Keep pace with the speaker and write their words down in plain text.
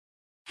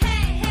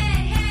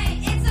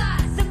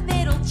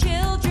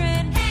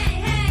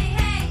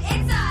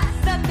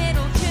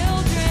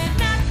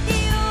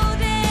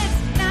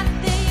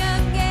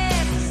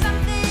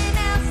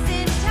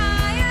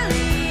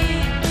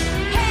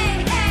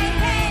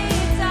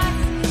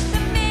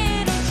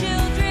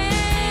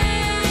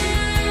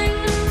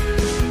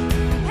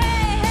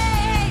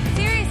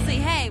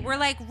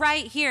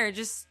right here.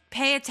 Just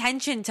pay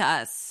attention to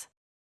us.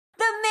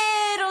 The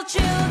middle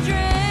children.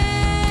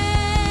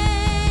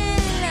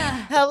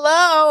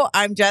 Hello,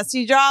 I'm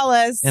Jessie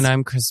Jollis. And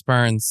I'm Chris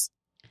Burns.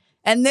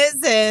 And this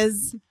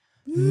is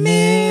Middle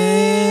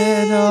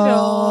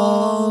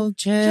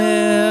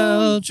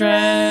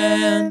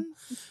Children.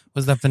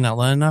 Was that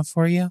vanilla enough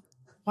for you?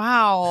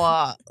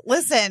 Wow.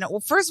 Listen, well,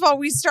 first of all,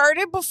 we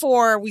started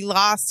before we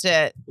lost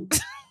it.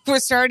 We're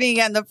starting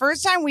again. The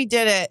first time we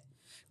did it,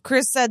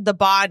 Chris said the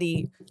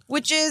body,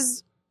 which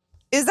is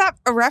that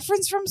a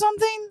reference from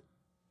something?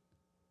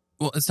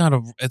 Well, it's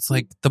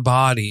like the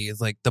body. It's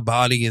like the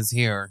body is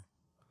here.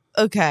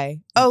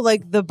 Okay. Oh,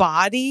 like the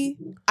body?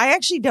 I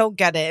actually don't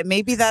get it.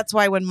 Maybe that's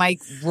why when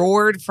Mike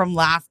roared from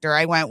laughter,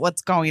 I went,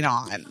 what's going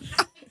on?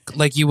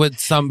 Like you would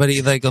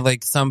somebody,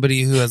 like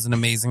somebody who has an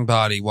amazing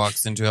body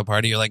walks into a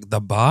party. You're like,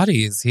 the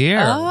body is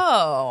here.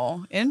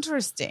 Oh,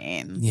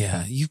 interesting.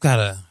 Yeah, you've got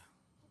to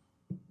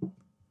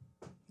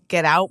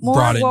get out more.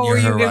 Broaden What your were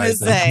you going to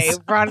horizons. say?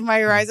 Broaden my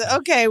horizon.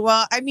 Okay,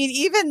 well, I mean,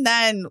 even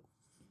then,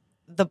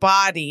 the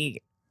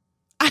body,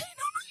 I don't know.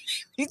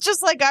 It's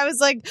just like, I was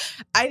like,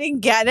 I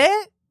didn't get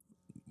it.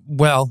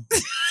 Well,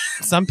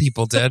 some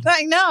people did.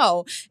 I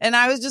know. And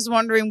I was just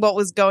wondering what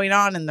was going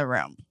on in the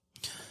room.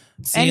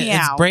 See,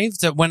 Anyhow. it's brave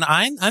to when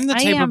I'm the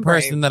type am of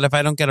person brave. that if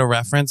I don't get a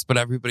reference but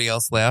everybody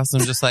else laughs,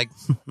 I'm just like,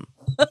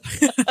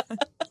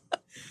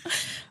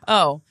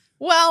 Oh,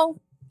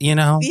 well, you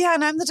know. yeah.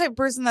 And I'm the type of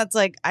person that's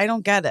like, I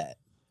don't get it.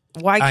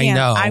 Why can't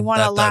I know. I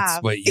want to laugh?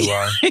 That's what you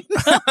are. I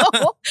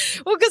know.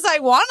 Well, because I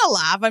want to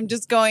laugh. I'm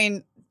just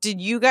going, did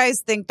you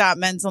guys think that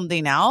meant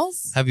something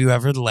else? Have you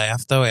ever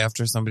laughed though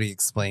after somebody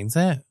explains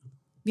it?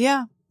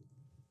 Yeah.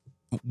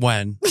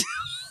 When?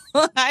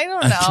 I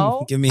don't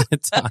know. Give me a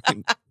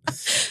time.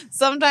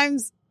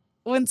 Sometimes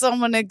when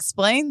someone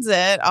explains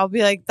it, I'll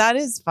be like, that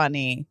is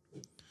funny.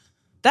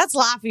 That's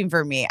laughing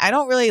for me. I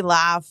don't really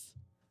laugh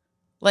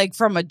like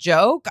from a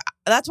joke.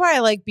 That's why I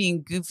like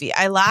being goofy.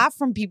 I laugh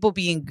from people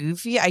being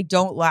goofy. I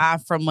don't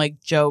laugh from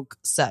like joke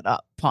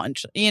setup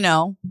punch. You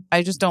know,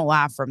 I just don't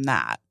laugh from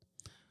that.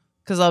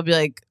 Because I'll be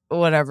like,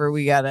 whatever,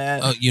 we got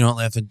it. Oh, you don't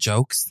laugh at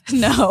jokes?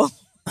 No.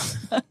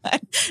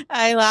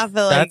 I laugh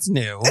at like. That's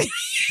new.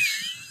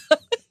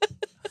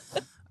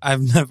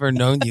 I've never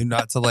known you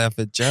not to laugh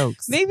at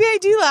jokes. Maybe I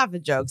do laugh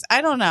at jokes.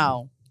 I don't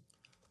know.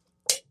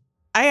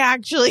 I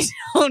actually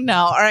don't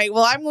know. All right.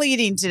 Well, I'm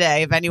leading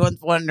today, if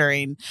anyone's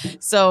wondering.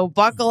 So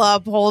buckle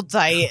up, hold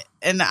tight,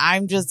 and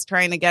I'm just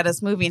trying to get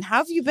us moving. How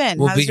have you been?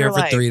 We'll How's be here your for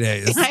life? 3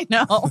 days. I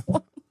know.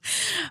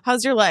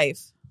 How's your life?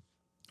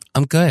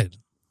 I'm good.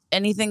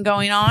 Anything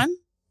going on?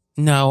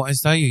 No, I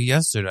saw you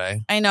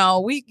yesterday. I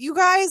know. You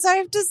guys, I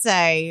have to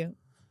say,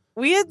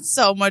 we had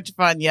so much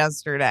fun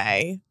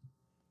yesterday.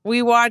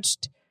 We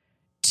watched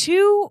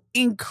 2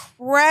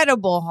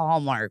 incredible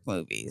Hallmark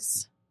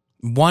movies.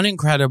 One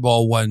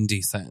incredible, one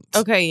decent.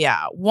 Okay,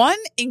 yeah. One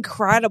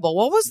incredible.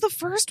 What was the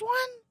first one?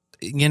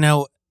 You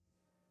know,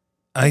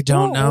 I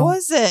don't know. What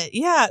was it?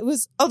 Yeah, it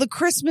was. Oh, the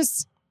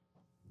Christmas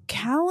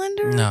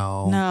calendar?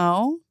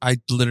 No. I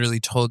literally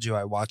told you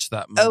I watched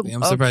that movie.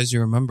 I'm surprised you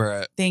remember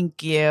it.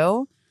 Thank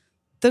you.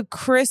 The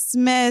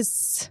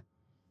Christmas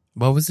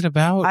What was it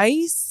about?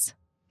 ice?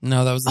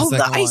 No, that was the second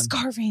one. The ice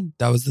carving.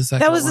 That was the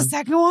second That was one. the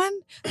second one?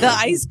 The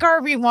ice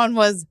carving one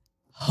was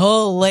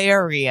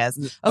hilarious.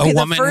 Okay, A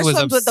woman the first who was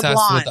one's with the obsessed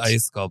blonde. with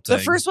ice sculpting. The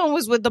first one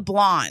was with the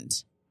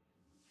blonde.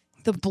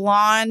 The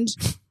blonde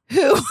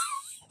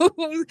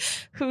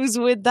who's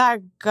with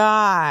that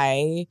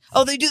guy.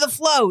 Oh, they do the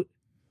float.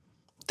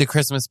 The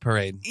Christmas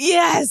parade.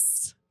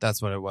 Yes.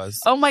 That's what it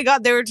was. Oh my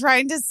God. They were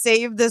trying to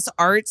save this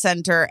art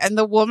center. And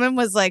the woman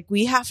was like,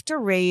 we have to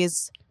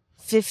raise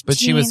 15. But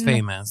she was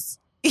famous.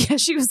 Yeah,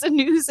 she was a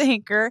news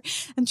anchor.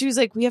 And she was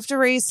like, we have to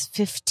raise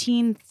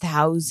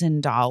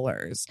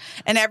 $15,000.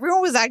 And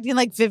everyone was acting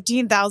like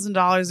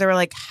 $15,000. They were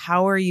like,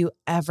 how are you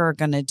ever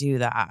going to do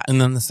that?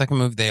 And then the second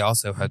movie, they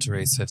also had to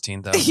raise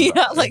 $15,000.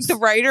 Yeah, like the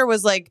writer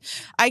was like,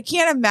 I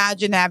can't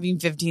imagine having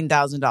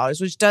 $15,000,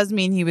 which does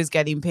mean he was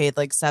getting paid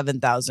like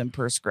 $7,000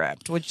 per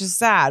script, which is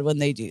sad when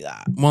they do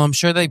that. Well, I'm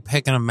sure they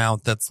pick an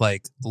amount that's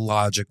like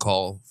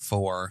logical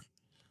for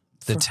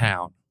the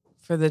town.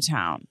 For the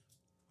town.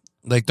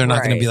 Like they're not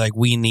going Right. to be like,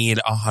 we need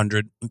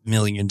 $100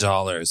 million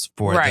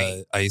for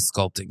Right. the ice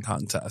sculpting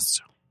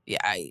contest. Yeah,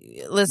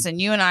 listen,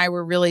 you and I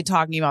were really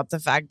talking about the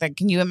fact that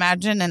can you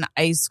imagine an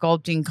ice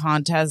sculpting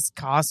contest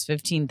costs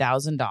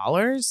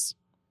 $15,000?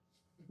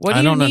 What do I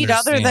you don't need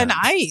other than understand.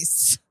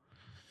 ice?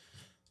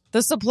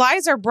 The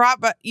supplies are brought,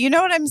 but you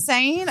know what I'm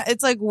saying?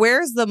 It's like,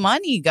 where's the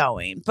money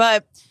going?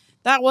 But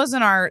that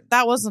wasn't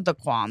the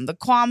qualm. The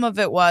qualm of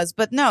it was,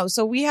 but no.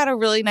 So we had a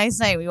really nice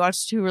night. We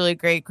watched 2 really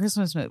great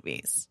Christmas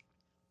movies.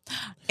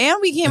 And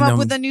we came up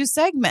with a new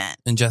segment.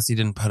 And Jessie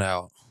didn't put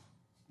out.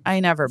 I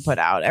never put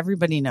out.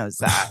 Everybody knows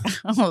that.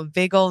 I'm a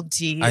big old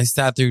tease. I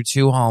sat through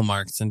 2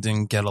 Hallmarks and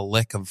didn't get a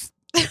lick of.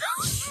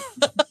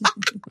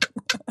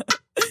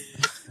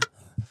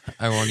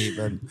 I won't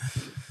even.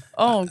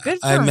 Oh, good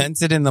for I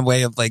meant it in the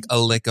way of like a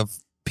lick of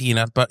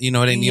peanut butter. You know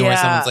what I mean? Where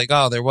Yeah. someone's like,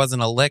 oh, there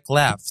wasn't a lick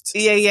left.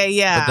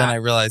 Yeah. But then I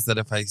realized that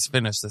if I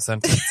finished the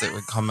sentence, it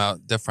would come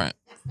out different.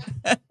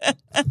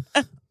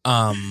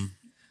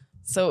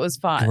 So it was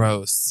fun.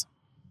 Gross.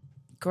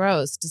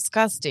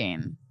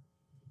 Disgusting.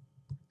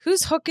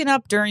 Who's hooking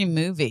up during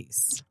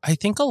movies? I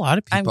think a lot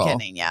of people. I'm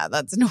kidding. Yeah,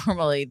 that's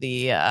normally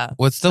the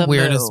What's the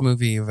weirdest move.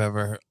 movie you've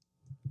ever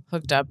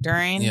Hooked up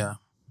during? Yeah.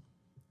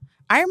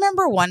 I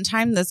remember one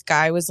time this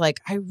guy was like,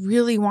 I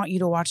really want you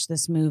to watch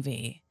this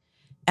movie.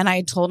 And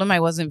I told him I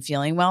wasn't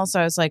feeling well. So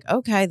I was like,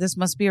 okay, this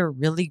must be a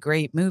really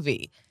great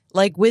movie.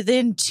 Like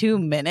within 2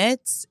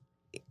 minutes,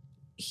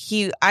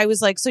 I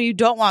was like, so you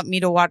don't want me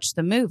to watch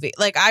the movie?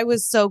 Like I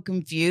was so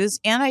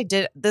confused. And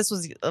this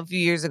was a few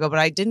years ago, but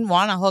I didn't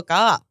want to hook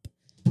up.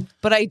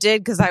 But I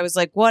did because I was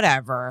like,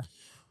 whatever.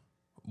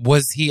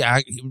 Did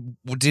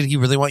he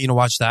really want you to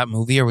watch that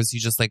movie, or was he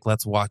just like,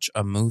 let's watch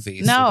a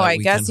movie? No, I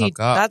we guess can hook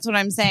up? that's what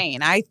I'm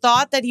saying. I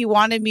thought that he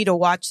wanted me to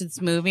watch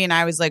this movie and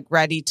I was like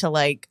ready to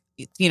like,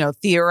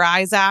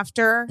 theorize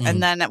after.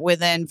 And then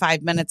within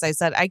 5 minutes, I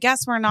said, I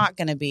guess we're not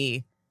going to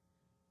be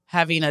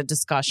having a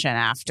discussion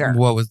after.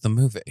 What was the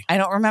movie? I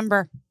don't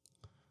remember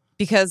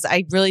because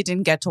I really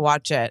didn't get to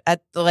watch it.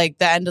 At the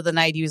end of the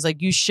night, he was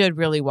like, you should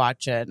really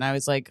watch it. And I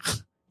was like,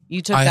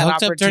 you took that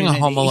hooked opportunity. up during a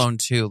Home Alone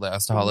 2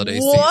 last holiday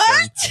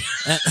What?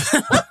 season.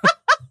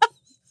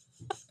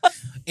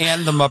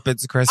 And the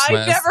Muppets Christmas.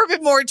 I've never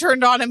been more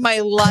turned on in my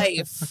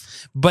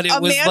life. But it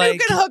a was man like, who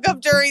can hook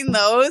up during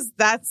those,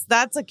 that's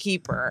a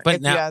keeper. But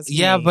if now, you ask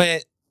yeah, me.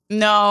 but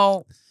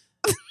no,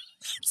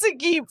 it's a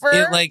keeper.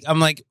 I'm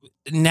like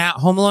now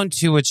Home Alone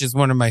 2, which is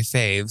one of my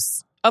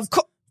faves. Of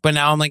course. But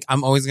now I'm like,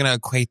 I'm always gonna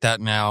equate that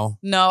now.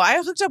 No,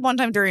 I hooked up one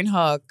time during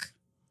Hook.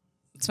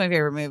 It's my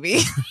favorite movie.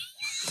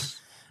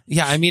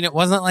 Yeah, I mean, it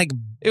wasn't like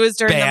It was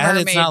during bad. the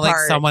mermaid It's not like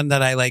part. someone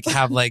that I like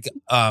have like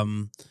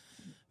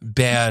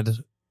bad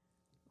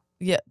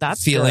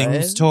that's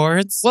feelings good.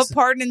 towards. What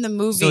part in the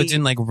movie? So it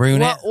didn't like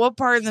ruin it. What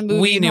part in the movie?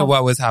 We knew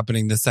what was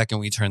happening the second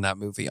we turned that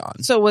movie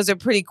on. So was it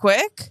pretty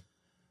quick?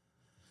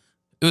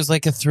 It was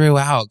like a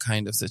throughout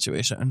kind of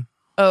situation.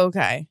 Oh,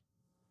 okay.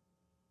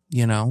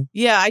 You know?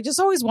 Yeah, I just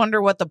always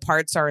wonder what the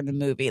parts are in the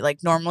movie.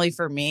 Like normally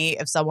for me,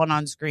 if someone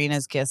on screen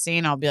is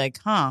kissing, I'll be like,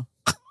 huh.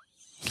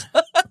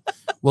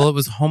 Well, it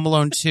was Home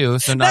Alone 2,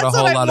 so not That's a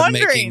whole what I'm lot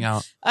wondering. of making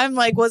out. I'm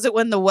like, was it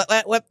when the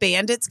Wet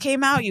Bandits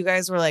came out? You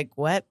guys were like,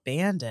 Wet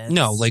Bandits?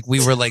 No, like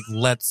we were like,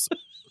 let's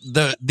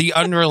the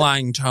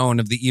underlying tone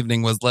of the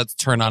evening was let's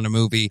turn on a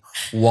movie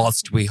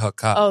whilst we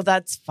hook up. Oh,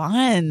 that's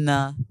fun.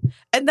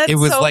 And that's It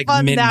was so like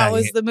fun. That midnight.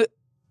 was the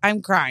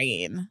I'm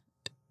crying.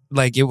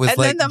 Like it was And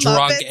like then the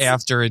drunk Muppets-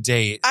 after a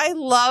date. I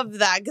love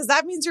that because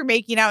that means you're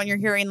making out and you're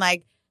hearing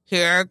like,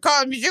 here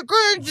comes your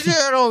Grinch,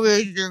 little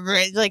Mr.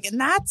 Grinch. Like, and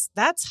that's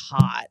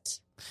hot.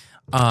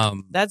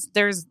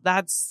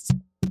 That's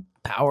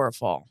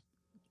powerful.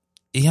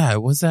 Yeah,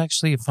 it was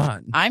actually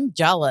fun. I'm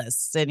jealous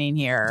sitting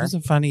It here. was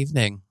a fun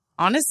evening.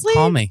 Honestly,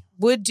 Call me.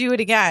 would do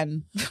it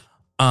again.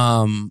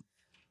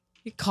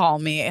 Call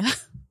me.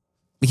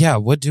 Yeah,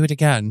 would do it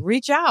again.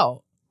 Reach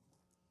out.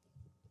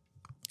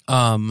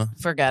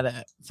 Forget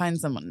it. Find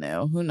someone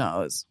new. Who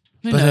knows?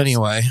 Who But knows?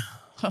 anyway,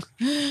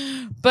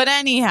 But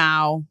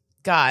anyhow,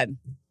 God,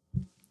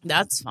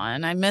 that's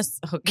fun. I miss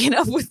hooking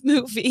up with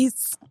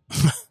movies.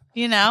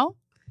 You know?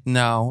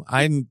 no,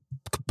 I'm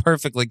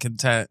perfectly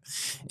content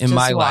in Just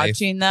my life.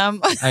 watching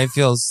them. I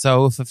feel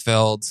so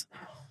fulfilled.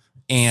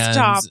 And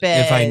Stop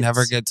if I it.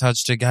 never get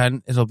touched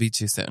again, it'll be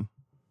too soon.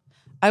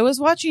 I was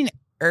watching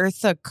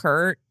Eartha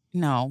Kitt.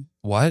 No.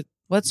 What?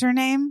 What's her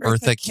name?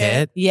 Eartha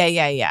Kitt?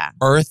 Yeah.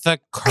 Eartha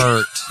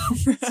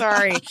Kitt.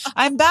 Sorry.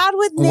 I'm bad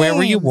with names. Where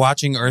were you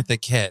watching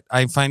Eartha Kitt?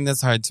 I find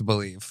this hard to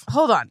believe.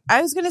 Hold on.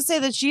 I was going to say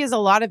that she has a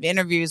lot of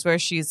interviews where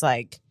she's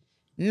like,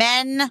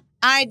 men,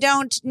 I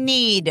don't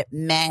need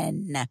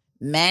men.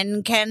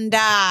 Men can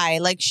die.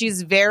 Like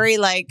she's very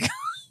like,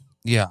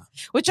 Yeah.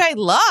 which I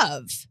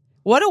love.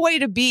 What a way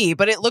to be.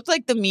 But it looked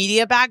like the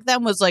media back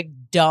then was like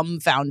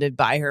dumbfounded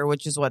by her,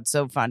 which is what's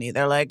so funny.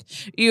 They're like,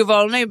 you've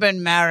only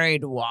been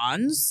married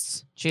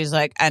once. She's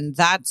like, and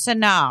that's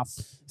enough.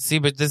 See,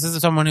 but this is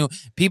someone who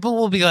people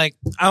will be like,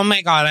 oh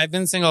my God, I've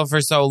been single for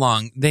so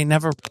long. They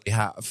never really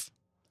have.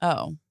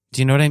 Oh.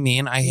 Do you know what I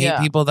mean? I hate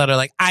Yeah. people that are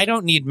like, I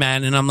don't need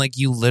men. And I'm like,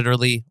 you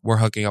literally were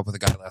hooking up with a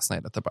guy last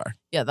night at the bar.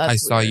 Yeah, that's I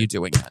saw weird. you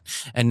doing that.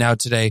 And now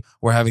today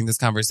we're having this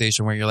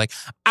conversation where you're like,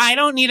 I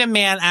don't need a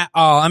man at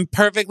all. I'm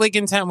perfectly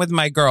content with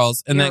my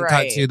girls. And You're then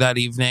right. cut to that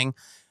evening.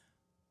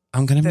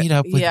 I'm going to meet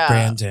up with yeah.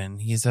 Brandon.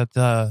 He's at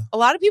the... A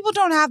lot of people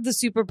don't have the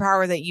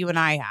superpower that you and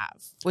I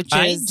have, which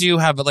I is do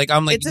have it. Like,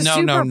 I'm like, It's a no.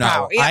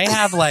 superpower. Yeah. I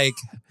have like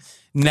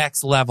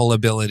next level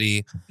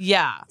ability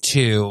yeah,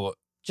 to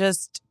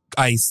just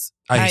ice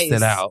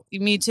it out.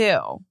 Me too.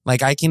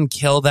 Like I can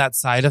kill that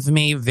side of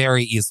me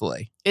very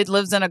easily. It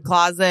lives in a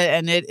closet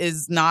and it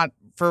is not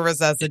for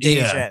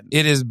resuscitation. Yeah,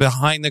 it is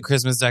behind the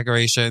Christmas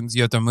decorations.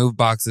 You have to move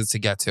boxes to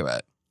get to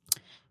it.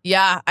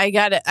 Yeah, I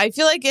get it. I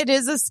feel like it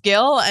is a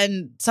skill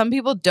and some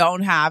people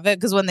don't have it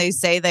because when they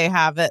say they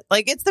have it,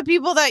 like it's the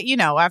people that, you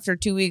know, after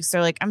 2 weeks,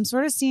 they're like, I'm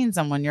sort of seeing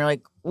someone. You're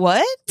like,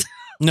 what?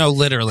 No,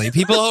 literally.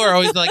 People who are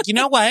always like, you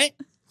know what?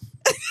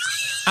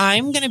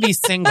 I'm going to be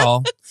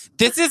single.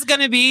 This is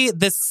going to be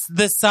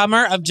the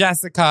summer of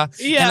Jessica.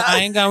 Yeah.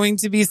 And I'm going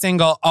to be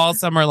single all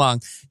summer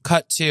long.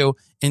 Cut to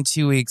in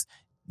 2 weeks.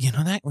 You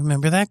know that?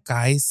 Remember that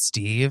guy,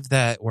 Steve,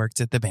 that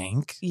worked at the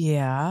bank?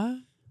 Yeah.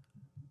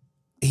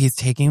 He's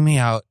taking me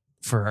out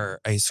for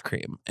ice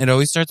cream. It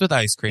always starts with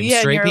ice cream. Yeah,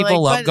 and Straight you're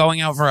people like, love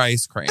going out for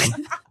ice cream.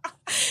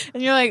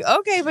 And you're like,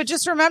 okay, but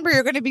just remember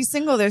you're going to be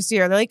single this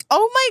year. They're like,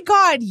 oh my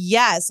God,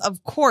 yes,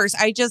 of course.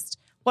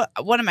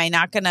 What am I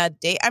not going to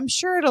date? I'm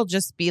sure it'll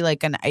just be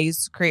like an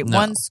ice cream, No.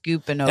 one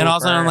scoop and over. And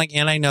also I'm like,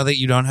 and I know that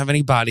you don't have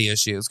any body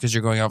issues because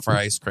you're going out for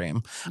ice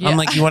cream. Yeah. I'm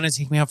like, you want to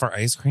take me out for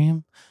ice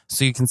cream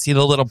so you can see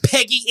the little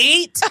piggy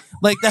eat?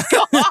 Like that.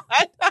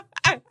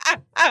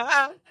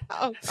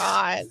 Oh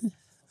God.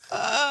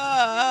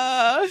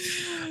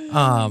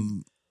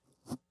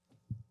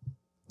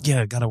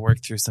 Yeah, got to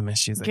work through some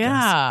issues, I guess.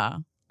 Yeah.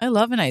 I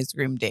love an ice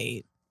cream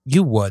date.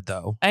 You would,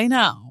 though. I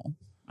know.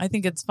 I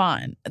think it's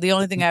fun. The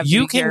only thing I have to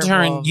You be can careful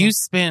turn, of- you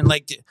spin,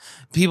 like,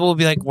 people will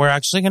be like, we're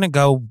actually going to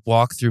go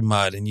walk through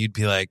mud. And you'd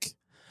be like,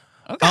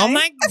 Okay. oh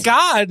my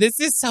God, this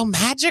is so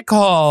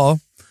magical.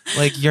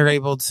 Like, you're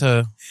able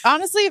to.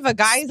 Honestly, if a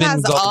guy Spin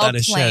has gold a out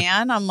of shit.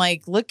 plan, I'm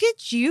like, look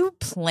at you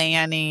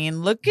planning.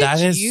 Look at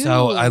That is you.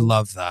 so, I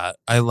love that.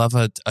 I love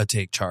a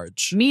take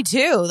charge. Me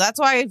too. That's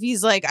why if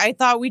he's like, I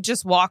thought we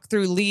just walked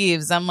through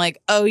leaves. I'm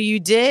like, oh, you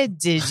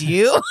did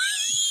you?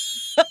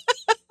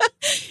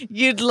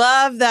 You'd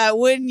love that,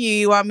 wouldn't you?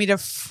 You want me to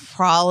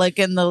frolic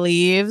in the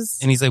leaves?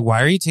 And he's like,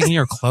 why are you taking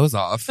your clothes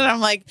off? And I'm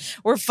like,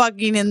 we're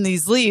fucking in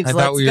these leaves. I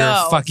Let's thought we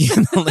go. were fucking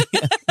in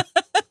the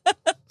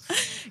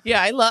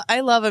Yeah,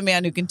 I love a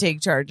man who can take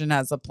charge and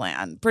has a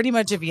plan. Pretty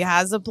much if he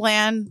has a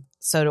plan,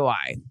 so do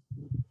I.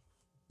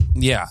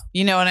 Yeah.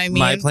 You know what I mean?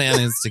 My plan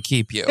is to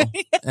keep you.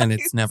 And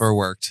it's never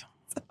worked.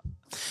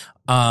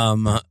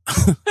 Oh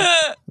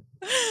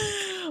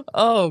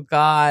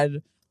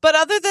God. But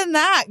other than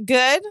that,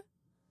 good.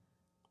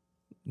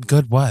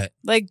 Good what?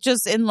 Like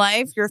just in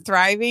life, you're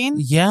thriving.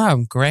 Yeah,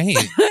 I'm great.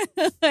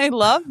 I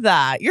love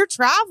that. You're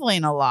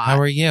traveling a lot. How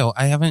are you?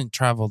 I haven't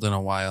traveled in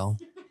a while.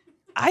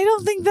 I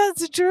don't think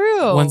that's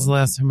true. When's the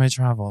last time I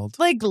traveled?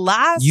 Like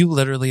last You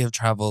literally have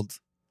traveled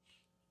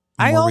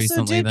I more also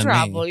recently did than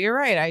travel. me. You're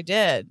right, I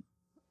did.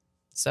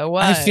 So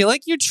what? I feel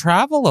like you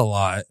travel a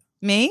lot.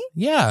 Me?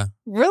 Yeah.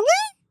 Really?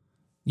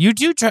 You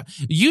do.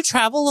 You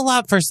travel a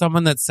lot for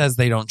someone that says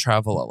they don't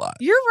travel a lot.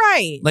 You're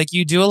right. Like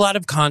you do a lot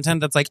of content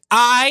that's like,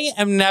 I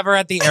am never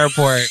at the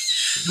airport.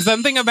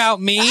 Something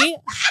about me,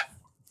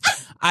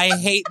 I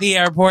hate the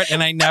airport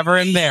and I never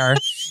am there.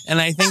 And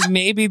I think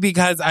maybe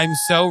because I'm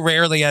so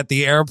rarely at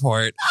the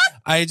airport,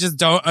 I just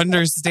don't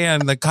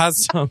understand the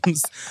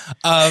customs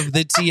of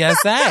the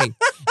TSA.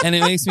 And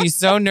it makes me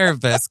so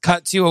nervous.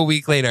 Cut to a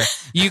week later.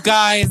 You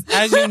guys,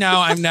 as you know,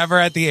 I'm never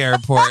at the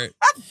airport.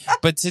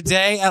 But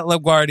today at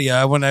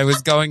LaGuardia, when I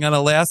was going on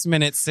a last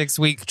minute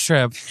 6-week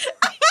trip.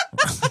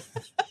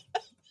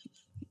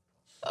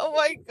 Oh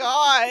my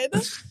God.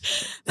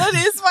 That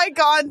is my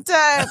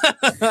content.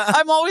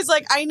 I'm always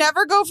like, I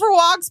never go for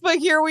walks, but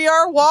here we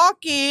are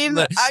walking.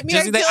 I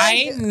mean,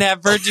 I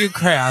never do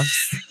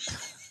crafts.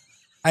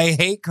 I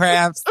hate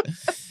crafts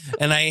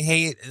and I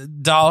hate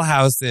doll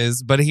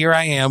houses, but here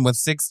I am with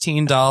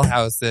 16 doll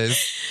houses.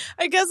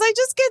 I guess I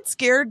just get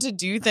scared to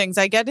do things.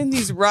 I get in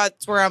these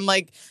ruts where I'm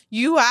like,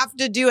 you have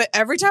to do it.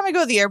 Every time I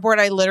go to the airport,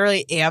 I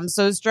literally am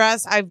so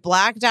stressed. I've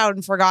blacked out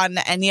and forgotten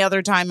any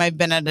other time I've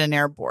been at an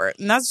airport.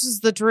 And that's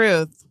just the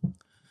truth.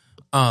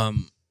 So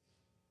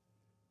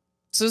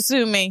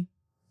sue me.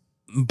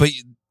 But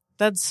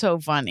That's so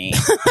funny.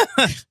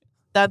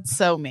 That's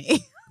so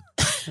me.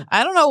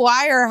 I don't know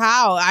why or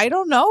how. I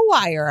don't know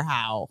why or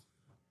how.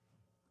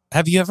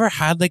 have you ever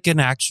had like an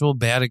actual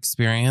bad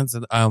experience?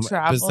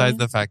 Traveling? Besides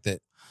the fact that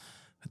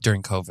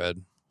during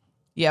COVID.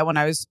 Yeah, when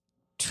I was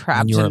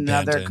trapped you in were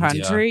another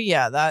abandoned, country.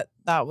 Yeah, that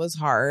was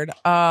hard.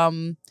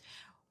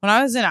 When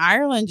I was in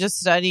Ireland just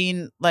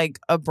studying like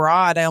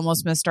abroad, I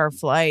almost missed our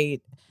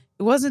flight.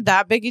 It wasn't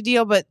that big a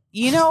deal, but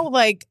you know,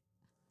 like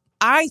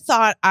I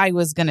thought I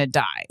was going to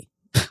die.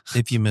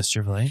 If you missed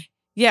your flight?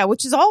 Yeah,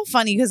 which is all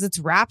funny because it's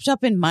wrapped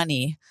up in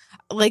money.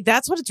 Like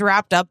that's what it's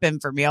wrapped up in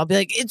for me. I'll be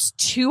like, it's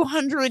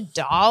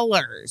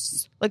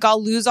 $200. Like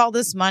I'll lose all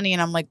this money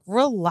and I'm like,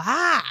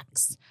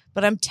 relax.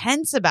 But I'm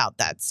tense about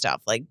that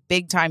stuff, like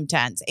big time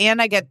tense.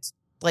 And I get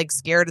like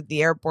scared at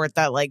the airport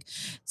that like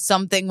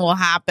something will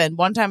happen.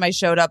 One time I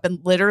showed up and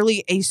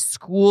literally a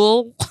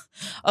school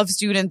of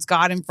students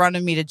got in front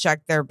of me to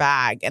check their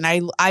bag. And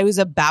I was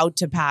about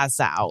to pass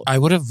out. I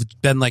would have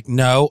been like,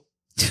 no.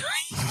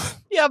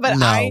 Yeah, but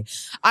No.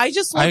 I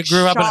just looked I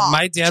grew up and shocked.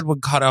 my dad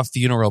would cut off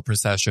funeral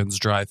processions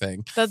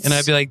driving. That's, And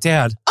I'd be like,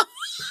 Dad,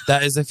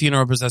 that is a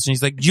funeral procession.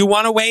 He's like, you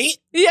want to wait?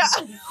 yeah.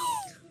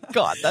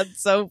 God,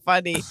 that's so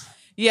funny.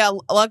 Yeah,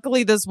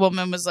 luckily this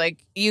woman was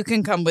like, you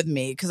can come with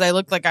me because I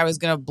looked like I was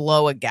going to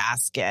blow a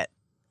gasket.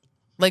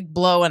 Like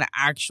blow an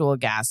actual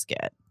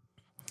gasket.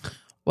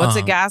 What's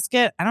a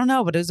gasket? I don't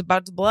know, but it was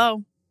about to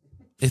blow.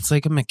 It's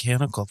like a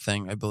mechanical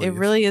thing, I believe. It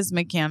really is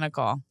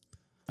mechanical.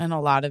 And a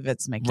lot of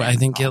it's mechanical. I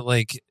think it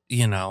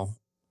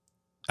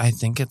I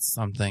think it's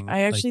something.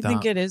 I actually like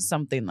think it is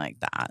something like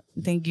that.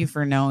 Thank you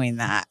for knowing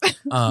that.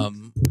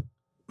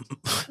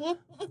 What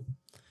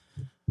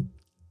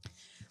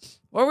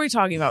were we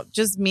talking about?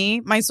 Just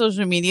me, my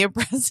social media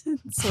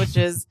presence, which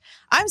is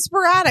I'm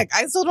sporadic.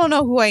 I still don't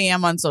know who I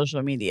am on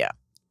social media.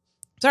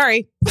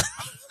 Sorry.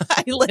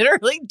 I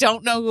literally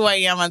don't know who I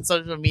am on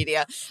social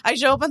media. I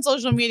show up on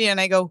social media and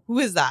I go, who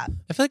is that?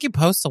 I feel like you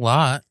post a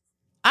lot.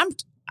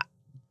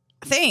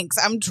 Thanks.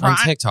 I'm trying.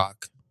 On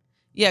TikTok.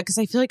 Yeah, because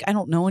I feel like I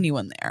don't know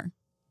anyone there.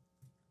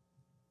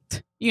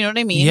 You know what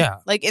I mean? Yeah.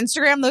 Like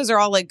Instagram, those are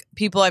all like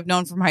people I've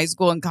known from high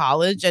school and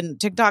college. And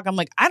TikTok, I'm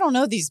like, I don't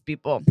know these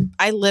people.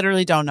 I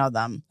literally don't know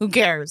them. Who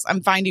cares?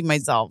 I'm finding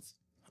myself.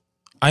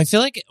 I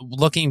feel like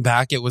looking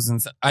back, it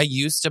was I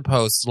used to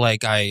post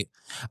I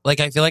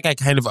feel like I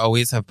kind of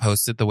always have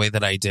posted the way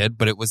that I did,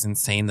 but it was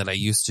insane that I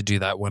used to do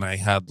that when I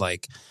had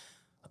like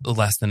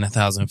less than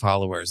 1,000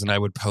 followers, and I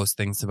would post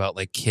things about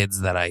like kids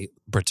that I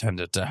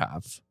pretended to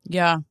have.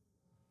 Yeah.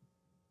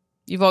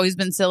 You've always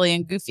been silly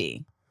and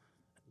goofy.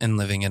 And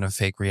living in a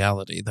fake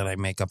reality that I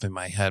make up in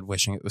my head,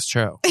 wishing it was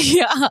true.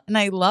 Yeah. And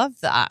I love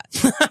that.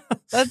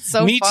 That's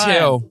so Me fun.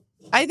 too.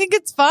 I think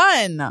it's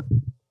fun.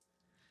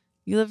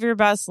 You live your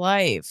best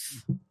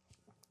life.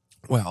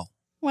 Well,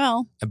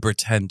 I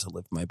pretend to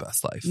live my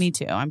best life. Me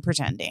too. I'm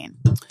pretending.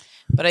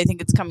 But I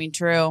think it's coming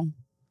true.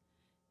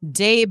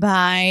 Day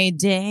by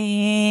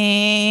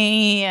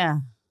day.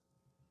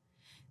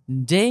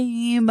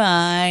 Day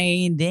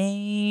by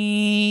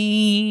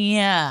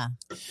day.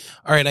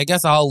 All right, I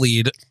guess I'll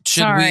lead.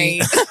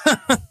 Sorry.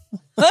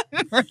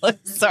 I'm really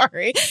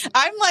sorry.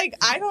 I'm like,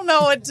 I don't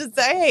know what to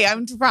say.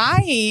 I'm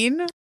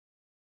trying.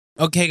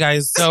 Okay,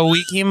 guys. So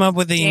we came up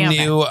with a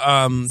new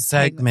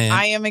segment.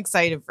 I am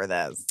excited for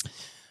this.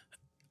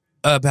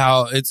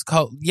 It's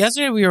called,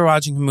 yesterday we were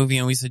watching a movie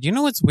and we said, you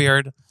know what's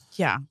weird?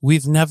 Yeah.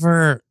 We've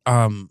never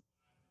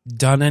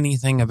done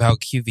anything about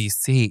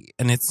QVC,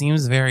 and it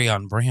seems very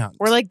on brand.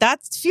 We're like, that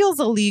feels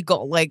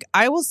illegal. Like,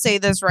 I will say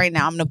this right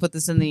now. I'm going to put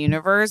this in the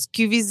universe.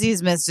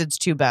 QVC's missed its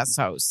 2 best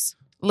hosts.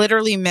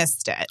 Literally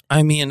missed it.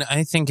 I mean,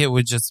 I think it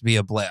would just be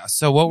a blast.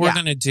 So what we're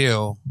going to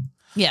do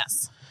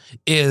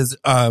is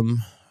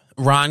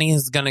Ronnie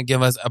is going to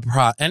give us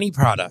any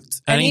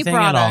product. Anything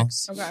at all.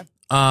 Okay.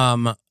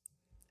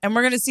 And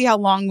we're going to see how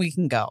long we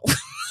can go.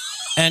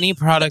 Any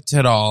product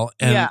at all.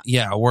 And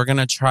we're going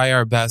to try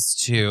our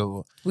best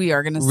to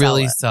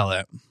really sell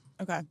it.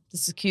 Okay.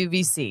 This is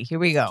QVC. Here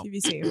we go.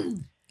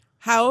 QVC.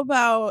 How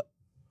about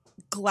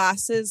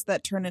glasses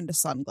that turn into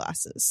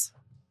sunglasses?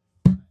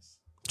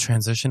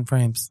 Transition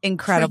frames.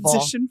 Incredible.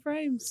 Transition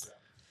frames.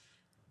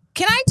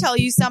 Can I tell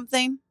you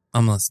something?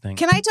 I'm listening.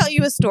 Can I tell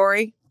you a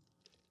story?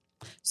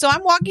 So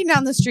I'm walking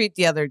down the street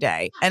the other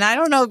day, and I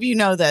don't know if you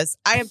know this.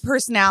 I have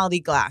personality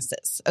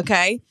glasses,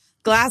 okay?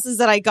 Glasses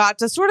that I got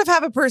to sort of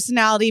have a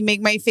personality,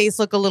 make my face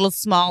look a little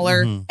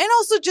smaller. Mm-hmm. And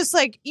also just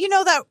like, you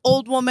know that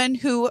old woman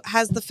who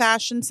has the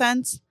fashion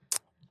sense?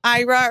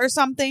 Ira or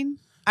something?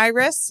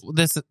 Iris?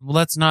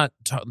 Let's not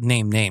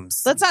name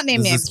names. Let's not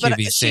name names, but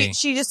QVC.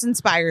 she just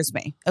inspires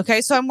me.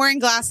 Okay, so I'm wearing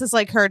glasses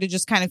like her to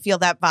just kind of feel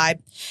that vibe.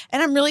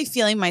 And I'm really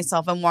feeling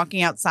myself. I'm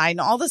walking outside,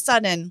 and all of a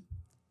sudden,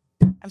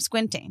 I'm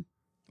squinting.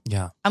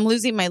 Yeah. I'm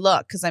losing my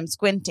look because I'm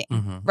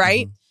squinting,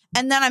 right? Mm-hmm.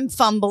 And then I'm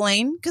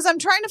fumbling because I'm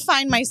trying to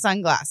find my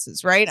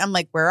sunglasses, right? I'm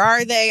like, where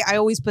are they? I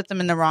always put them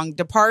in the wrong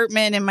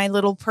department in my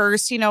little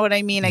purse. You know what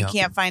I mean? Yeah. I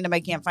can't find them.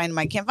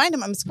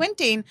 I'm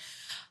squinting.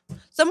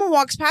 Someone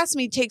walks past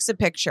me, takes a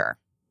picture.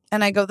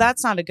 And I go,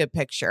 that's not a good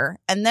picture.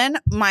 And then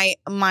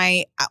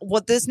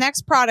what this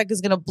next product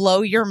is going to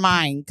blow your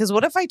mind. Because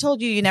what if I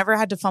told you never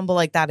had to fumble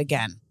like that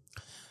again?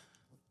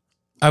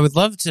 I would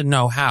love to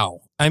know how.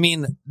 I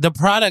mean, the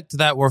product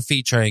that we're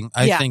featuring,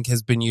 I think,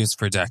 has been used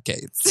for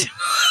decades.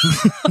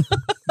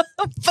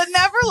 But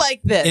never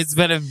like this. It's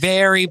been a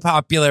very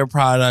popular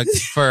product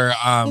for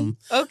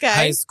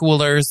high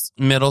schoolers,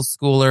 middle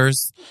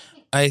schoolers,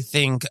 I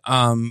think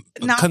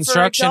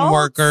construction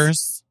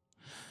workers.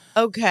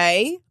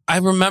 Okay. I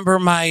remember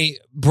my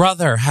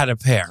brother had a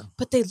pair.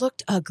 But they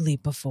looked ugly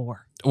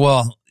before.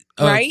 Well,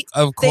 right?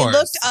 Of course. They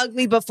looked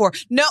ugly before.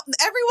 No,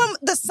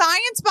 the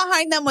science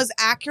behind them was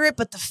accurate,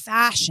 but the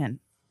fashion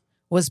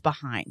was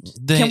behind.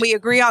 Can we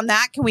agree on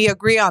that?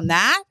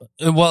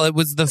 Well, it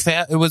was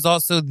it was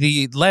also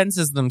the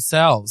lenses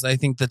themselves. I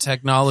think the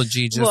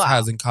technology just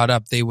hasn't caught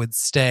up. They would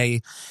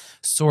stay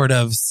sort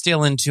of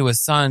still into a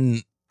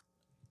sun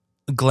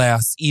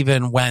glass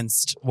even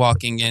whilst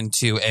walking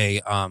into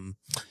a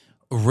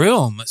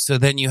room. So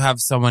then you have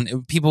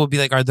people would be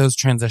like, are those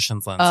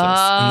transitions lenses?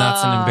 And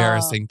that's an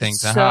embarrassing thing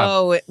to have.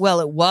 It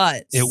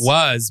was. It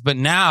was. But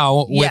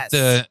now with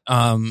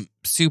the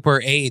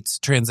Super 8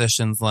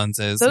 transitions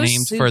lenses, those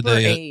named Super for the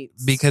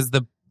 8s. Because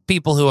the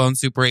people who own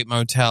Super 8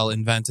 Motel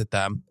invented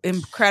them.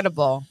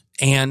 Incredible.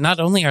 And not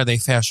only are they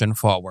fashion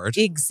forward.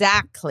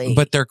 Exactly.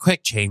 But they're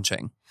quick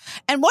changing.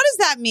 And what does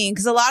that mean?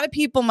 Because a lot of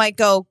people might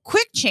go,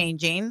 quick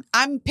changing.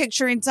 I'm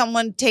picturing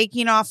someone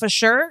taking off a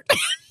shirt.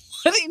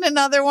 putting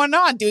another one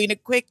on, doing a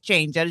quick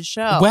change at a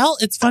show. Well,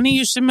 it's funny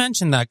you should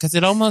mention that because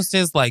it almost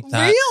is like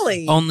that.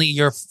 Really? Only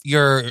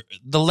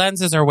the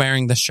lenses are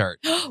wearing the shirt,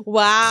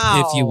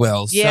 Wow. if you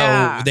will.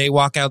 Yeah. So they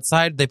walk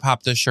outside, they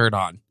pop the shirt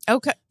on.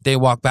 Okay. They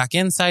walk back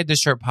inside, the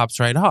shirt pops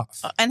right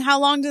off. And how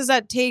long does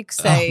that take,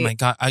 say? Oh my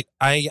God.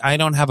 I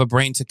don't have a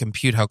brain to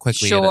compute how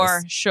quickly it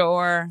is.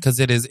 Sure. Because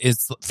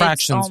it's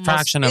fractions of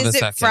a second. Is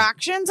it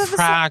fractions of a second?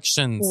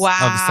 Fractions Wow,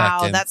 of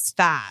seconds. that's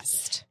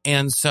fast.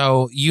 And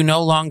so you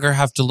no longer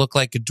have to look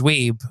like a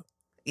dweeb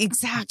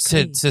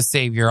Exactly. to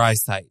save your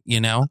eyesight, you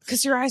know?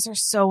 Because your eyes are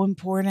so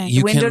important.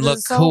 You Window can to the look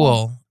soul.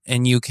 cool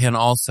and you can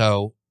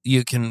also,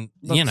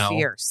 Look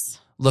fierce.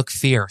 look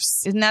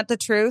fierce, Isn't that the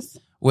truth?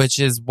 which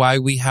is why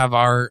we have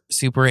our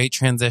Super 8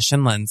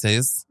 transition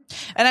lenses.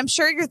 And I'm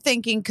sure you're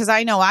thinking, because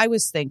I know I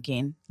was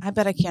thinking, I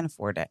bet I can't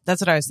afford it. That's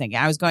what I was thinking.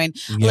 I was going,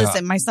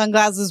 listen, my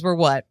sunglasses were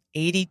what?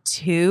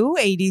 82,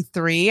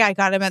 83. I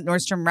got them at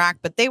Nordstrom Rack,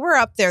 but they were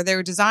up there. They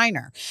were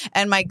designer.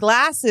 And my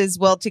glasses,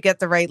 well, to get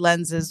the right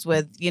lenses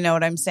with, you know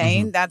what I'm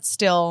saying? Mm-hmm. That's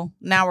still,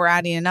 now we're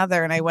adding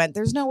another. And I went,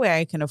 there's no way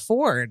I can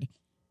afford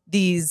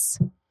these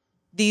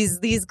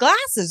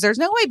glasses. There's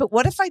no way. But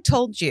what if I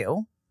told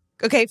you,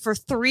 okay, for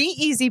 3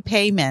 easy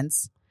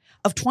payments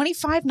of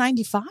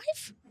 $25.95?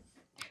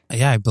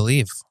 Yeah, I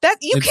believe. That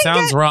you It can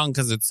sounds get, wrong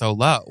because it's so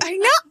low.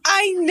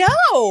 I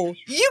know.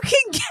 You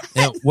can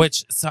get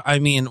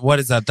What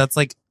is that? That's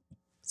like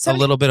a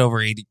little bit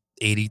over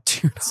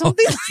 82.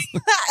 something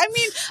like that. I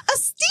mean, a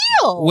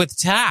steal. With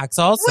tax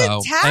also.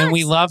 With tax. And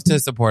we love to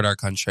support our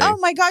country. Oh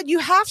my God, you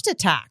have to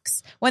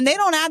tax. When they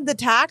don't add the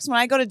tax, when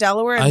I go to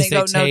Delaware and I they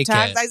go say no take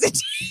tax, it. I say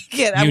take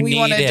it. And we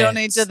want to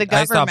donate to the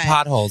government. I saw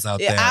potholes out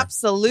Yeah, there.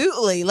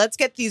 absolutely. Let's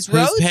get these Who's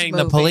roads paying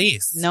the moving.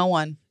 police? No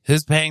one.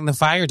 Who's paying the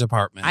fire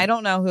department? I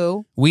don't know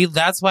who.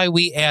 That's why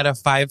we add a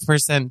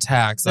 5%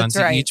 tax That's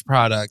onto right. each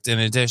product in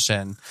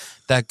addition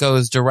that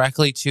goes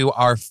directly to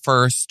our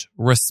first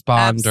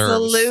responders.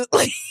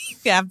 Absolutely.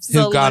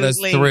 Who got us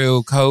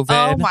through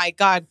COVID. Oh my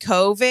God,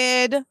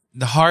 COVID.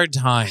 The hard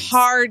times.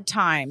 Hard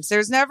times.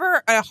 There's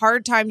never a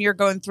hard time you're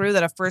going through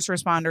that a first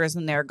responder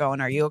isn't there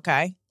going, are you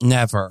okay?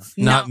 Never.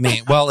 No. Not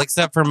me. Well,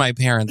 except for my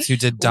parents who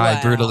did die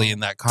Wow. brutally in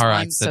that car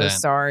accident. I'm so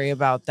sorry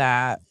about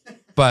that.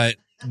 But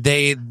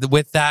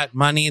with that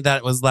money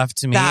that was left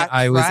to me, That's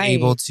I was right.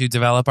 able to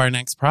develop our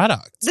next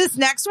product. This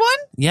next one?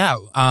 Yeah.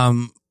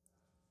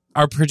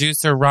 Our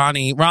producer,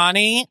 Ronnie.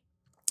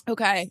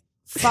 Okay.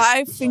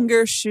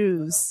 5-finger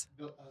shoes.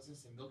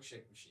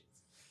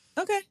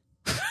 Okay.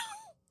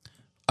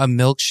 A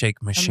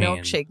milkshake machine. A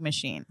milkshake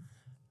machine.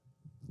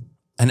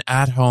 An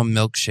at-home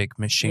milkshake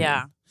machine.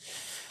 Yeah.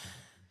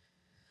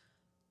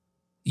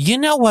 You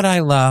know what I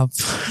love?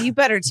 You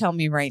better tell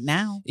me right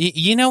now.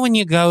 You know when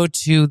you go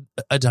to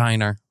a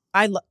diner?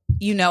 I love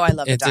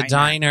It's a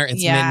diner.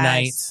 It's Yes.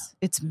 midnight.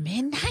 It's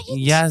midnight?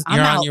 Yes, I'm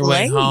you're on out your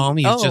way late. home.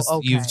 Okay.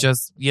 You've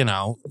just,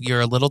 you're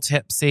a little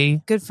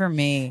tipsy Good for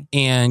me.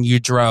 and you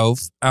drove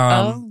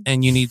Oh.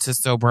 and you need to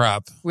sober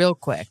up. Real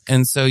quick.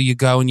 And so you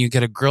go and you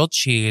get a grilled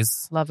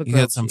cheese. Love a You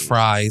grilled get some cheese.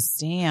 fries.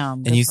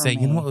 Damn. And you good say,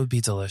 for you know me. what would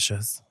be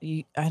delicious?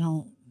 I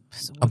don't.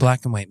 A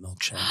black and white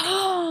milkshake.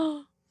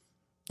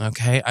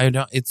 Okay?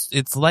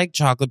 It's like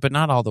chocolate, but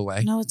not all the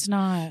way. No, it's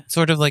not.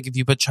 Sort of like if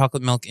you put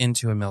chocolate milk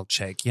into a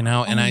milkshake, and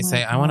Oh I my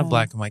say, I want a God.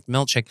 black and white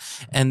milkshake.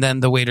 And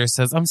then the waiter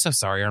says, I'm so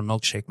sorry, our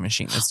milkshake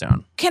machine is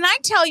down. Can I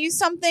tell you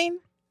something?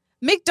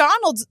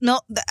 McDonald's,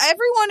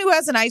 everyone who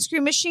has an ice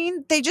cream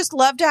machine, they just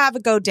love to have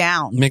it go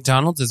down.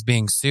 McDonald's is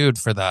being sued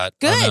for that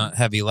Good. on a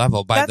heavy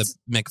level by That's-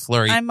 the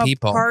McFlurry I'm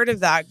people. a part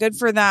of that. Good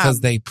for them. Because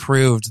they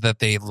proved that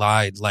they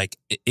lied like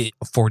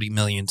 40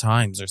 million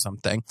times or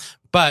something.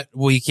 But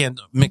we can't.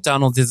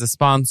 McDonald's is a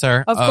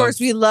sponsor. Of course,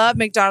 we love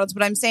McDonald's,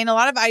 but I'm saying a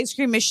lot of ice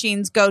cream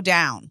machines go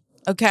down.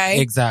 Okay?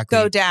 Exactly.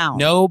 Go down.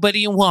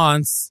 Nobody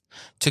wants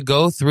to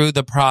go through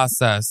the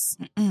process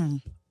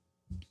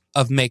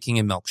of making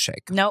a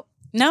milkshake. Nope.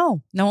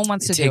 No one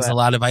wants to It do takes it. a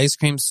lot of ice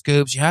cream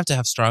scoops. You have to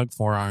have strong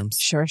forearms.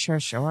 Sure.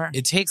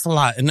 It takes a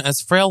lot. And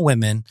as frail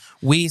women,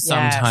 we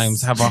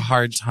sometimes have a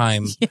hard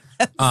time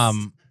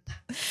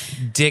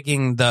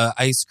digging the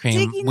ice cream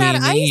Digging we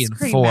that need ice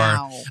cream for.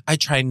 out. I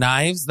tried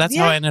knives. That's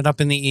Yeah. how I ended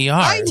up in the ER.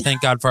 I know.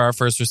 Thank God for our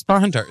first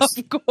responders.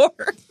 Of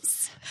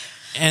course.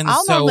 And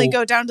I'll so normally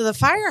go down to the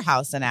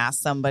firehouse and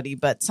ask somebody,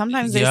 but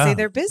sometimes they Yeah. say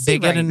they're busy. they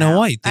get right now.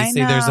 annoyed. They I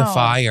say there's a know.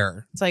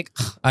 fire. It's like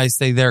I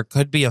say there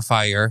could be a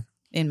fire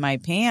in my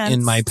pants.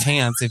 in my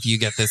pants if you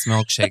get this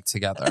milkshake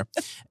together.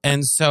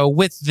 And so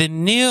with the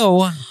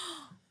new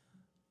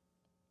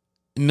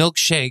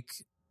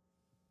milkshake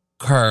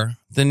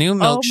the new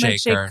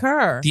milkshaker,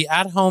 milkshaker. the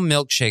at-home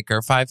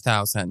milkshaker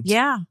 5000.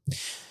 Yeah.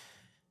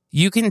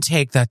 You can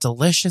take that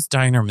delicious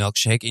diner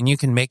milkshake and you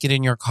can make it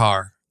in your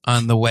car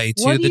on the way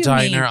to What do the you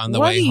diner, mean? on the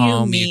What way do you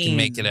home. You can mean?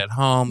 make it at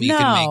home. You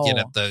can make it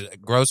No. at the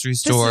grocery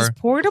This store. is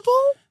portable?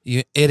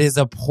 It is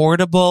a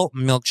portable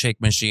milkshake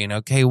machine.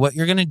 Okay, what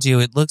you're gonna do?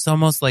 It looks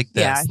almost like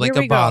this, Yeah, like here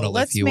a we go. bottle,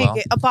 Let's if you make will.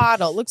 it a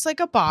bottle. Looks like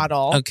a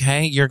bottle.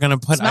 Okay, you're gonna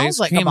put Smells ice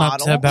like a cream up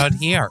to bottle. about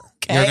here.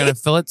 Okay. You're gonna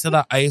fill it to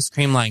the ice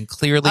cream line,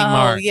 clearly Oh,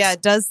 marked. yeah,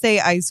 it does say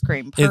ice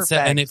cream. Perfect.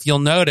 And if you'll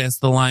notice,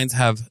 the lines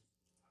have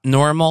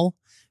normal,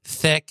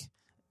 thick,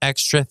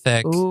 extra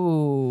thick.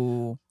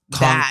 Ooh.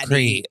 Concrete.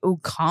 Daddy. Ooh,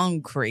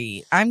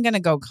 concrete. I'm going to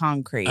go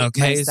concrete.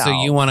 Okay, myself.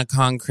 so you want a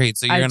concrete.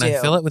 So you're I going to do.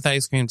 fill it with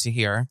ice cream to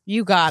here.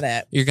 You got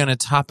it. You're going to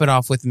top it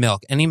off with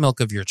milk, any milk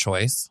of your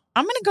choice.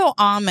 I'm going to go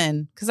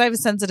almond because I have a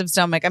sensitive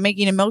stomach. I'm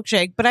making a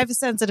milkshake, but I have a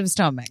sensitive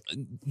stomach.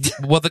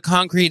 Well, the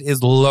concrete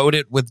is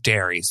loaded with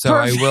dairy. So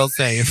Perfect. I will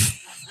say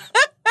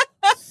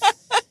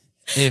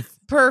if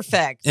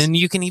Perfect. and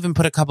you can even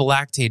put a couple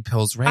lactate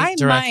pills right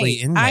directly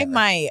in there. I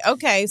might.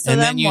 Okay, so and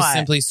then then you what?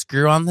 simply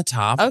screw on the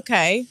top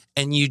Okay.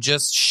 and you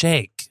just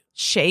shake.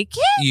 Shake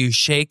it? You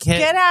shake it.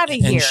 Get out of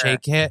here. And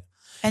shake it.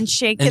 And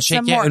shake And it shake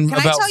some it. more. And Can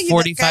I about tell you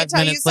 45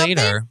 minutes something?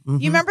 later. You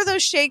remember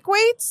those shake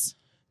weights?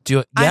 Do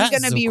it. Yes, I'm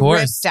going to be of course.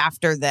 ripped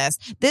after this.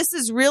 This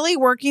is really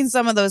working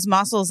some of those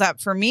muscles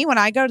up for me. When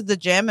I go to the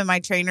gym and my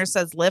trainer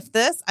says, lift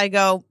this, I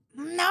go,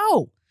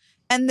 no.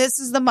 And this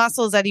is the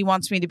muscles that he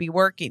wants me to be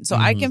working. So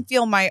I can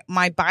feel my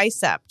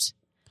biceps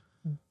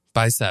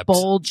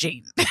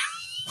bulging.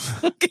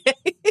 Okay.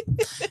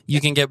 You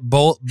can get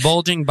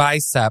bulging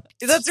bicep.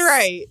 That's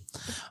right.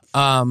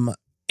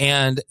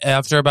 And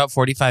after about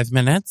 45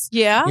 minutes,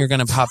 Yeah. you're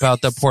going to pop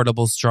out the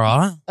portable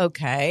straw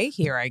Okay.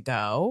 Here I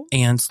go.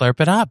 and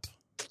slurp it up.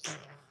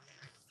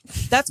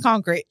 That's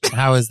concrete.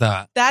 How is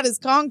that? That is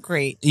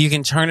concrete. You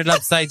can turn it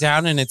upside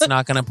down and it's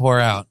not going to pour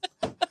out.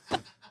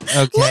 Look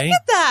Okay.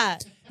 at that.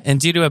 And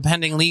due to a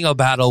pending legal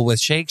battle with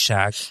Shake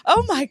Shack,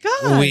 Oh my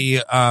God.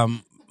 we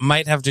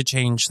might have to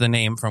change the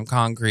name from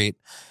concrete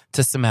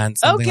to cement,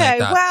 something Okay. like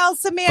that. Well,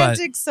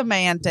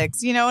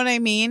 semantics. You know what I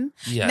mean?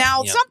 Yeah,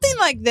 Now, yeah. something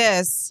like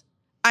this,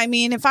 I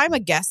mean, if I'm a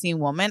guessing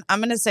woman, I'm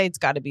going to say it's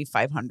got to be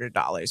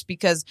 $500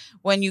 because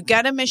when you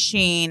get a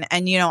machine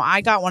and, you know,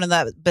 I got one of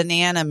the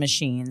banana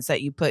machines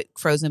that you put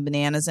frozen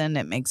bananas in,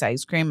 it makes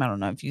ice cream. I don't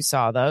know if you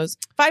saw those.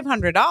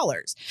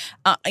 $500,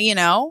 you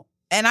know,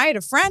 and I had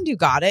a friend who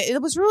got it. It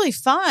was really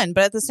fun.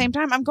 But at the same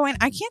time, I'm going,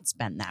 I can't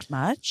spend that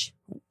much.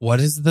 What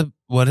does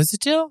it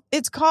do?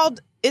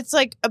 It's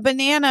like a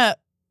banana.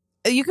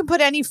 You can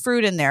put any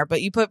fruit in there,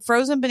 but you put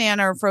frozen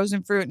banana or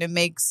frozen fruit and it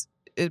makes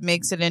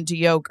it into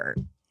yogurt.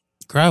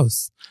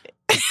 Gross.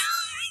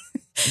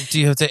 Do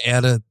you have to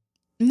add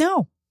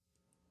No.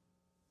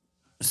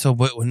 so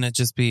what wouldn't it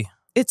just be?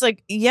 It's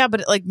like, yeah,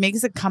 but it like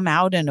makes it come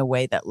out in a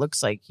way that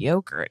looks like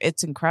yogurt.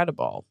 It's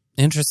incredible.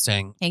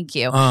 Interesting. Thank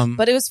you. Um,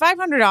 But it was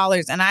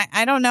 $500 and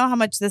I don't know how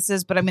much this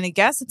is, but I'm going to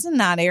guess it's in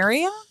that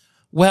area.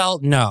 Well,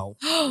 no,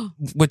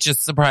 which is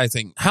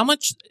surprising. How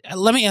much?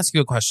 Let me ask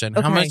you a question. How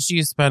Okay. much do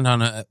you spend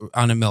on a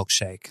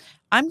milkshake?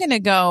 I'm going to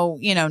go,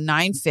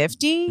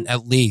 $9.50.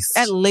 At least.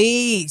 At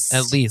least.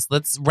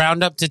 Let's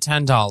round up to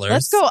 $10.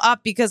 Let's go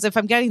up because if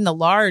I'm getting the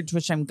large,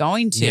 which I'm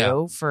going to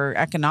Yeah. for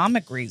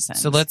economic reasons.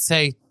 So let's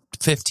say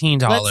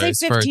 $15 Let's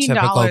say for a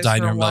typical $15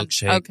 diner for one.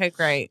 milkshake. Okay,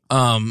 great.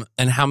 And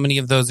how many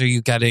of those are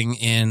you getting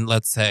in,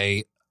 let's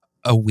say,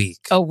 a week?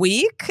 A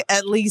week?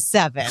 At least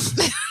 7.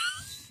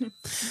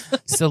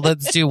 So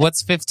let's do,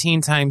 what's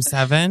 15 times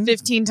 7?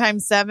 15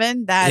 times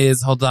 7, that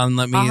Is, hold on,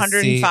 let me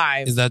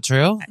 105. see. Is that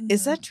true?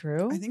 Is that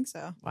true? I think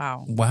so.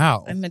 Wow.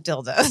 Wow. I'm a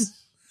dildo.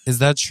 Is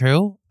that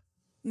true?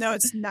 No,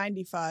 it's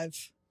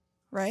 95,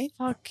 right?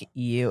 Fuck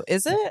you.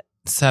 Is it?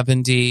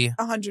 70.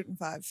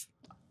 105.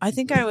 I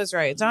think I was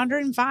right. It's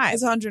 105.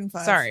 It's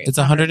 105. Sorry. It's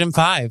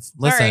 105.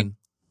 Listen, Sorry.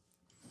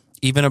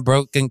 even a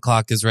broken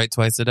clock is right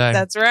twice a day.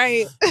 That's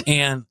right.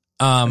 And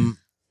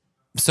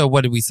so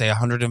what did we say?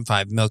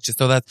 105 milkshake.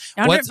 So that's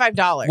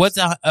 $105. What's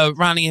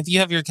Ronnie? If you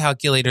have your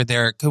calculator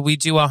there, could we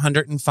do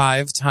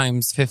 105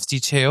 times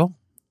 52?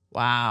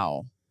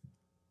 Wow.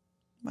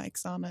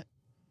 Mike's on it.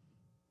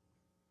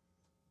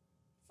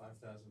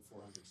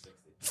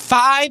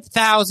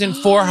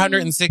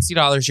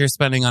 $5,460 you're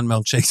spending on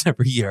milkshakes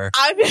every year.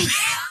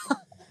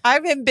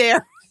 I'm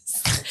embarrassed.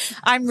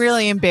 I'm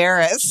really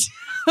embarrassed.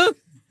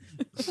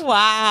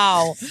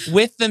 Wow.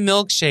 With the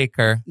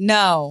milkshaker,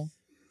 No.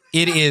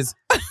 it is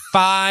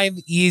 5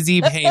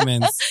 easy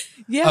payments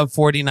Yeah. of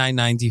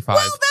 $49.95. Well,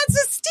 that's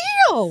a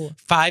steal.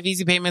 5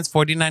 easy payments,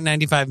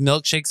 $49.95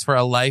 milkshakes for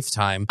a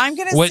lifetime. I'm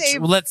going to Which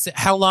save let's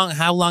how long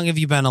have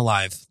you been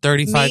alive?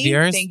 35 me.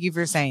 years? Thank you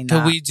for saying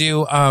that. Could we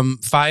do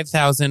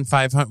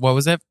 5,500 what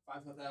was it?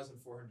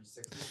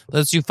 5,460.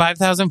 Let's do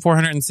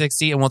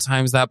 5,460 and we'll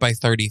times that by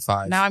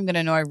 35. Now I'm going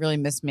to know I really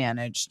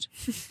mismanaged.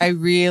 I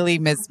really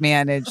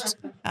mismanaged.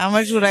 How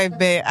much would I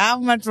pay? How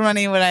much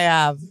money would I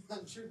have?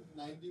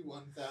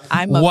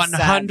 I'm upset.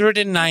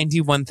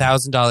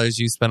 $191,000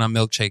 you spent on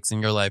milkshakes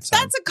in your lifetime.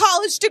 That's a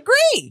college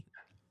degree.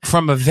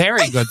 From a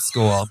very good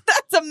school.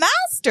 That's some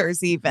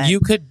masters even. You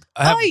could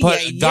have Ay,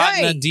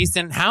 gotten ay. a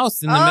decent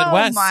house in the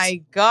Midwest. Oh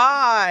my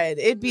God.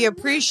 It'd be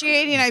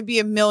appreciating. I'd be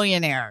a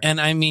millionaire.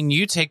 And I mean,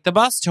 you take the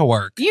bus to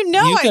work. You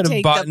know you I could have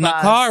take bought the in a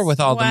bus. car with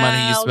all the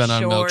money you Well, spent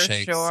on sure,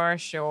 milkshakes.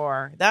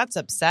 Sure. That's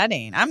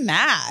upsetting. I'm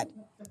mad.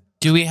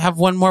 Do we have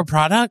one more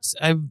product?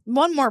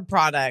 One more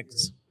product.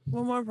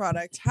 One more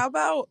product. How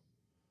about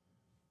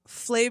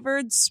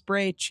flavored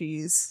spray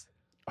cheese?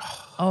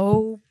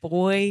 Oh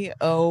boy.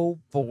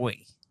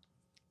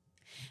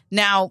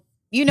 Now,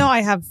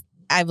 I have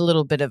a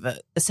little bit of a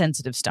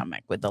sensitive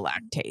stomach with the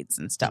lactates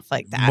and stuff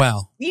like that.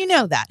 Well, you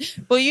know that.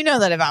 Well, you know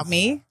that about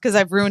me because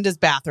I've ruined his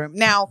bathroom.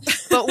 Now,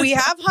 but we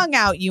have hung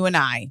out, you and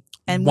I.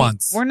 And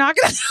once. we're not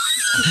going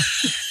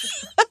to.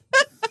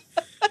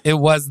 it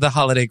was the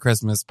holiday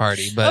Christmas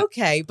party, but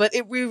Okay, but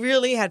we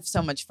really had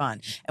so much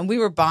fun. And we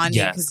were bonding.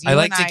 yes, I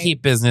like to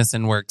keep business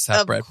and work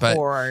separate, but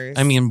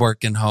I mean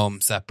work and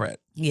home separate.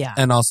 Yeah.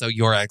 And also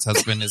your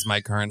ex-husband is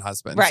my current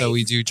husband. Right. So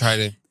we do try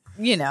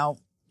to.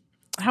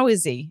 How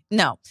is he?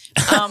 No.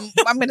 I'm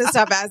going to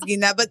stop asking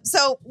that. But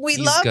so we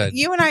He's love good.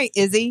 you and I.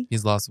 Is he?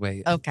 He's lost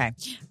weight. Okay.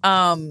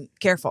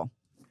 Careful.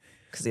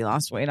 Because he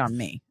lost weight on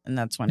me. And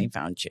that's when he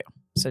found you.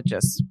 So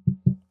just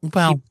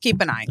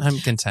keep an eye. I'm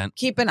content.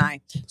 Keep an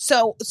eye.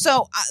 So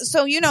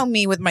you know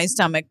me with my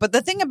stomach. But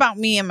the thing about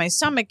me and my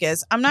stomach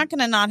is I'm not going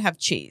to not have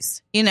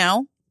cheese,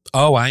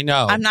 Oh, I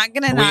know. I'm not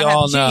going to not We have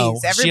all cheese. know.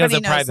 Everybody She has a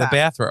knows private that.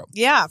 bathroom.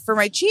 Yeah, for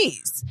my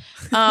cheese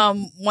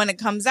when it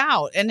comes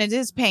out. And it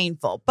is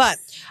painful. But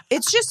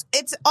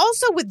it's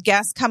also with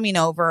guests coming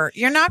over,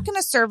 you're not going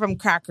to serve them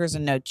crackers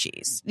and no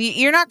cheese.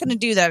 You're not going to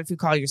do that if you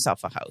call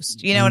yourself a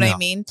host. You know what I No.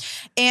 mean?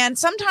 And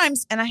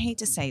sometimes, and I hate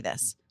to say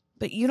this,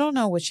 but you don't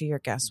know which of your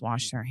guests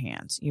wash their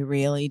hands. You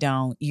really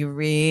don't. You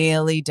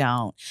really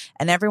don't.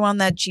 And everyone on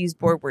that cheese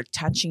board were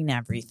touching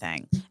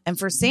everything. And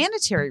for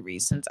sanitary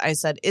reasons, I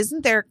said,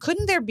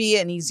 couldn't there be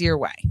an easier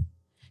way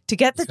to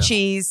get the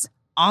cheese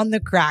on the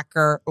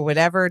cracker or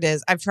whatever it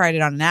is? I've tried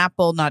it on an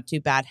apple, not too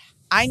bad.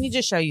 I need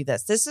to show you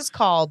this. This is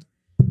called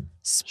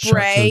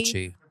spray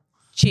Charcuterie.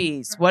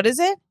 cheese. What is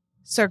it?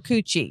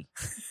 Charcuterie.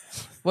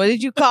 What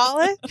did you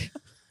call it?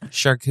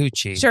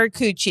 Charcuterie.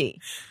 Charcuterie.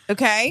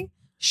 Okay.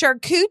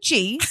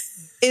 Charcuterie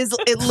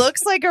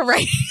looks like a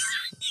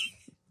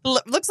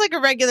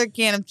regular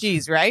can of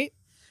cheese, right?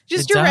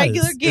 Just It your does.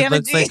 regular can It of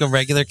looks cheese. like a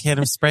regular can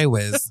of Spray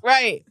Whiz.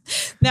 Right.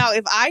 Now,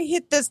 if I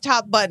hit this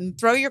top button,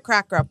 throw your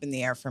cracker up in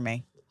the air for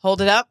me.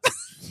 Hold it up.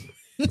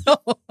 No,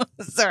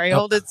 sorry,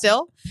 hold it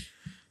still.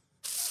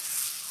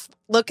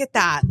 Look at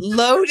that.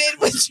 Loaded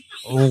with cheese.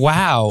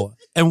 Wow.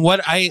 And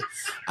what I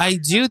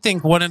do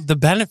think one of the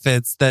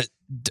benefits that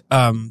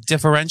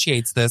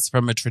differentiates this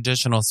from a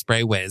traditional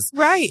Spray Whiz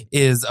Right.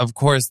 is, of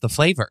course, the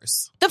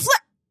flavors. The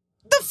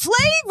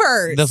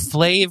flavors. The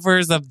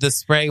flavors of the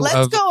spray Let's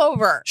of go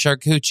over.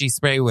 Charcuterie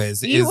Spray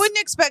Whiz You is wouldn't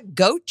expect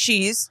goat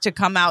cheese to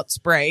come out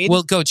sprayed.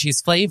 well, goat cheese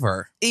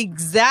flavor.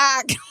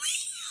 Exactly.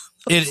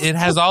 It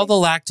has all the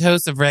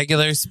lactose of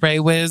regular Spray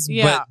Whiz,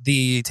 Yeah. but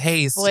the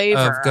taste Flavor.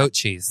 of goat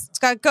cheese. It's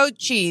got goat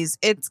cheese.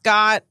 It's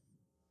got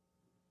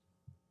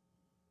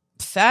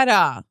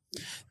feta.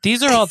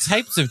 These are all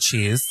types of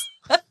cheese.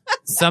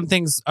 Some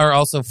things are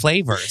also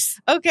flavors.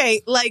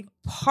 Okay, like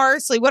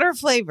parsley. What are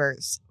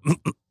flavors?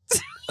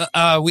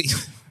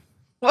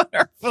 What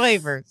are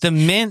flavors? The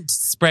mint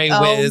Spray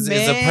Oh, Whiz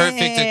is a perfect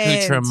mint.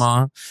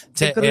 accoutrement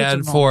to add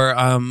Accoutrement. for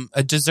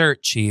a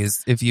dessert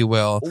cheese, if you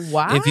will.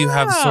 Wow. If you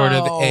have sort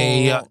of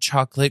a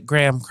chocolate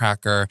graham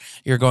cracker,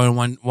 you're going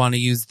to want to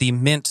use the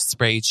mint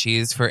spray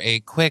cheese for a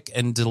quick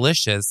and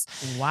delicious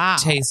wow.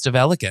 taste of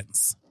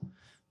elegance.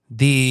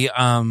 The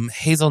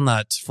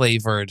hazelnut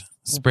flavored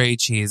spray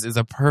cheese is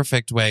a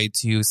perfect way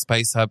to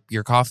spice up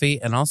your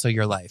coffee and also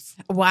your life.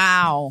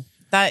 Wow.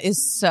 That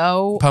is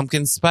so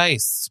Pumpkin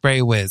spice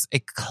Spray Whiz, a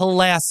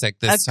classic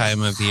this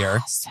time of year.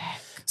 classic.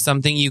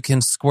 Something you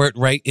can squirt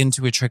right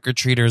into a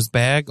trick-or-treater's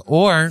bag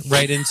or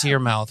right into your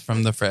mouth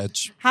from the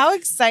fridge. How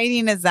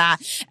exciting is that?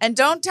 And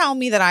don't tell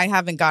me that I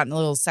haven't gotten a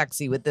little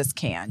sexy with this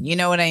can. You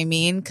know what I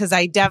mean? Because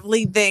I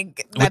definitely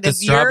think With that the if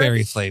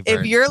strawberry flavor.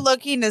 if you're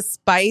looking to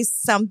spice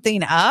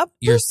something up,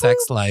 Your boop,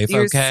 sex boop, life,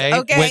 your okay?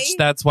 okay. Which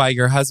that's why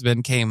your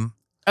husband came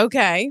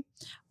Okay.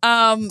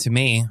 to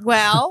me.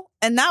 Well,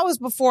 and that was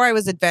before I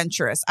was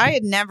adventurous. I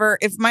had never,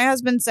 if my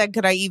husband said,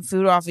 could I eat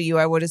food off of you?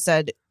 I would have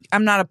said,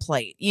 I'm not a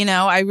plate.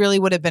 I really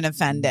would have been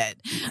offended.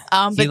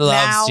 But He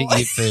loves now, to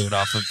eat food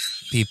off of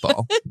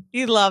people.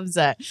 he loves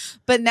it.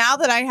 But now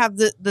that I have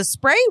the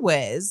Spray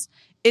Whiz,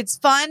 it's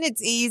fun.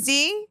 It's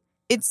easy.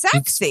 It's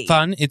sexy. It's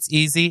fun, it's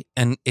easy,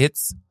 and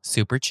it's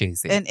super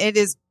cheesy. And it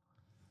is,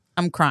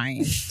 I'm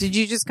crying. Did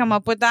you just come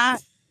up with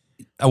that?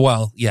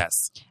 Well,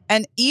 yes.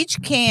 And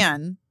each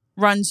can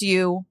runs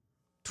you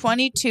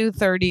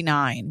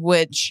 $22.39,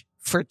 which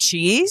for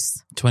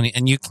cheese, 20,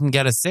 and you can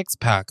get a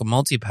 6-pack, a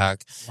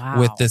multi-pack wow.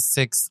 with the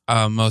 6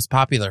 most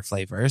popular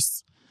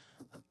flavors.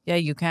 Yeah,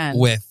 you can.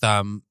 With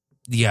the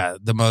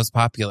most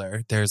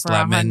popular. There's for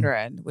lemon.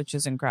 100, which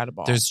is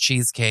incredible. There's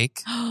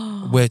cheesecake,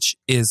 which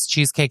is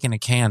cheesecake in a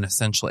can,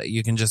 essentially.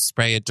 You can just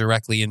spray it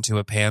directly into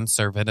a pan,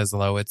 serve it as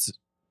though it's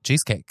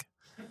cheesecake.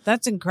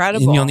 That's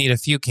incredible. And you'll need a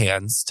few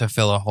cans to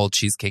fill a whole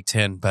cheesecake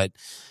tin, but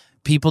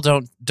people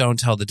don't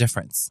tell the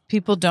difference.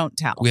 People don't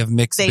tell. We have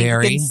mixed they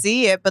berry. can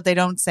see it, but they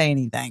don't say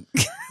anything.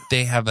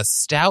 They have a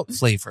stout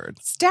flavored.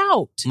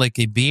 Stout. Like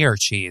a beer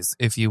cheese,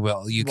 if you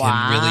will. You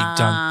can really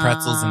dunk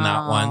pretzels in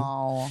that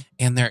one.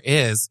 And there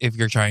is, if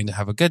you're trying to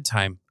have a good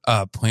time,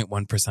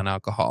 0.1%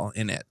 alcohol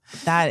in it.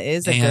 That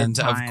is a good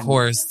time. And of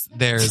course,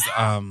 there's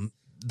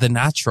the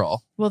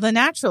natural. Well, the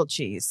natural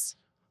cheese.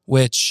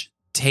 Which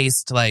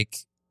taste like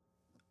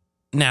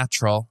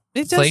natural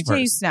It does flavors.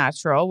 taste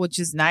natural, which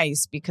is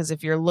nice because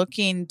if you're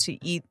looking to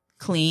eat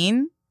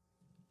clean,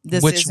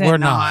 this Which isn't we're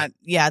not.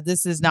 Yeah,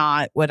 this is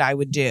not what I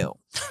would do.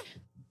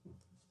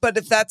 But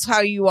if that's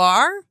how you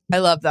are, I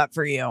love that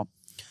for you.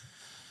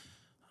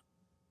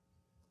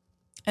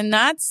 And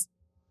that's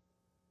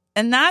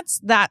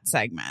that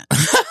segment.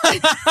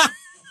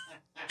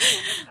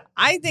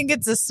 I think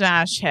it's a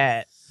smash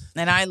hit,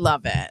 and I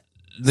love it.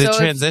 The So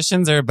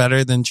transitions are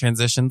better than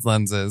transitions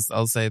lenses.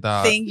 I'll say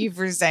that. Thank you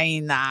for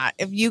saying that.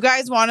 If you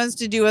guys want us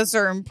to do a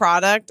certain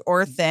product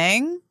or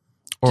thing,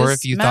 or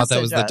just if you thought that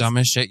was message the us.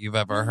 dumbest shit you've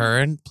ever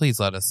heard, please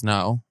let us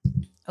know.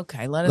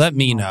 Okay, let us Let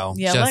me know.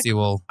 Yeah, Jesse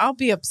will. I'll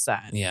be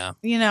upset. Yeah.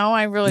 You know,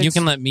 I really You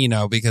can let me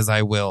know because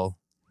I will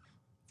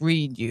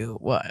read you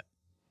what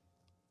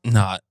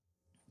not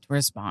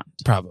respond.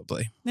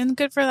 probably. And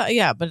good for that.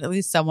 Yeah, but at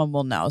least someone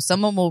will know.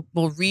 Someone will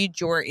read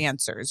your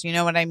answers. You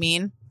know what I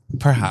mean?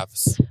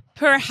 Perhaps.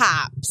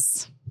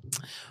 Perhaps.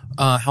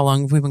 How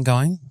long have we been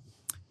going?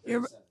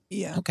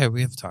 Yeah. Okay,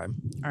 we have time.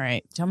 All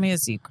right. Tell me a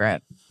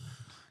secret.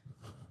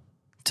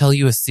 Tell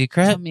you a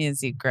secret? Tell me a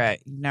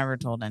secret you've never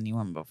told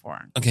anyone before.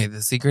 Okay,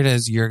 the secret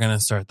is you're going to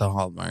start the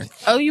Hallmark.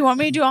 Oh, you want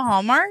me to do a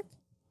Hallmark?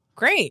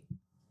 Great.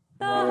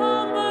 The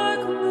Hallmark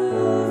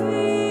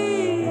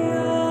movie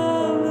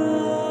of the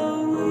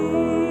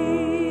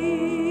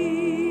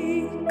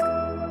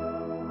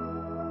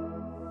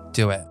week.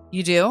 Do it.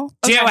 You do?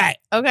 Do Okay. it.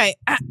 Okay.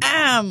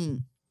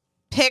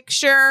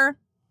 Picture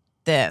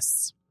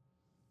this.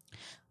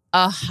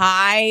 A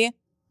high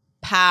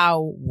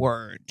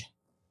powered.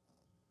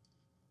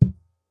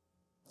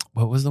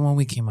 What was the one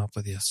we came up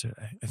with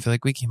yesterday? I feel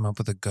like we came up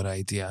with a good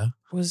idea.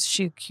 Was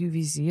she a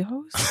QVC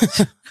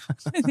host?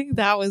 I think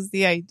that was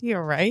the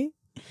idea, right?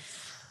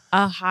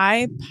 A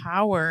high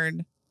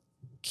powered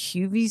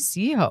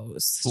QVC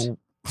host.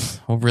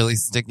 We're really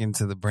sticking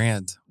to the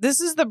brand.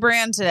 This is the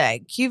brand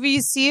today.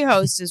 QVC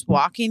host is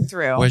walking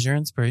through. Where's your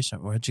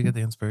inspiration? Where'd you get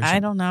the inspiration? I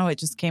don't know. It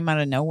just came out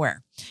of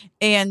nowhere.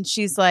 And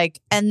she's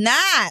like, and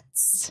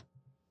that's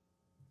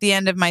the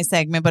end of my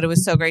segment, but it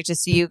was so great to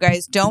see you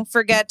guys. Don't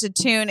forget to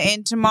tune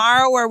in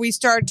tomorrow where we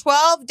start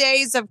 12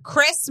 days of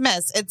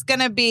Christmas. It's going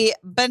to be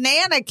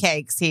banana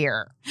cakes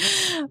here.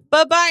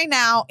 Bye-bye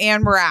now.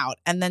 And we're out.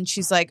 And then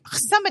she's like,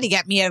 somebody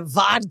get me a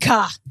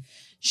vodka.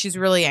 She's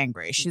really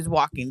angry. She's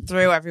walking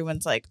through.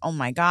 Everyone's like, oh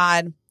my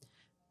God.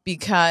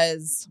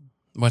 Because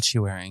What's she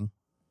wearing?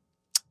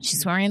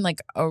 she's wearing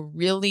like a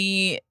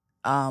really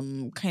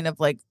kind of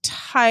like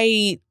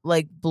tight,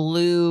 like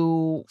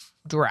blue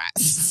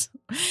dress.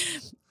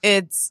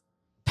 It's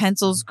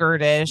pencil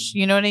skirtish,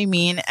 you know what I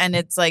mean? And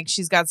it's like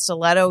she's got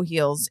stiletto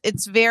heels.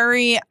 It's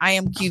very I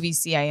am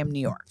QVC, I am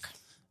New York.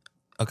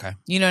 Okay.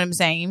 You know what I'm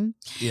saying?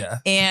 Yeah.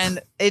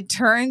 And it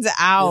turns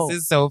out This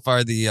is so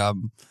far the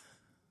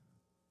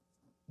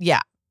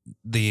yeah.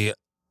 did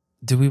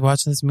we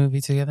watch this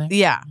movie together?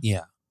 Yeah.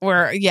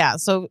 Yeah.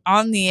 So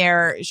on the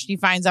air, she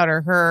finds out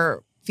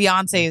her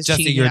fiance is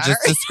Jesse, cheating you're on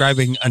just her.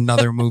 describing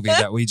another movie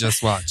that we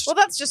just watched. Well,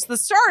 that's just the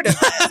start of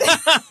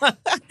it.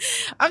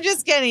 I'm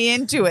just getting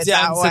into it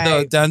that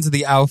way. Down to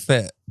the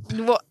outfit.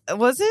 What,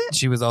 was it?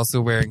 She was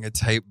also wearing a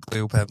tight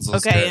blue pencil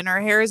Okay, skirt. and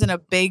her hair is in a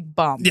big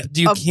bump. Yeah,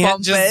 you A can't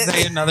bump just it.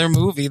 say another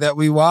movie that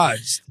we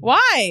watched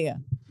Why?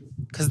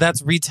 because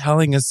that's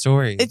retelling a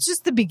story. It's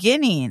just the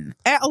beginning.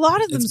 A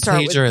lot of them It's start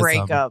with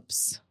plagiarism.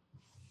 breakups.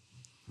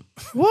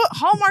 What?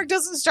 Hallmark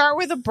doesn't start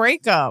with a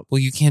breakup. Well,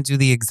 you can't do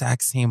the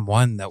exact same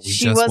one that we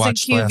She just wasn't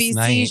watched last QVC.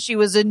 night. She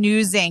was a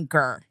news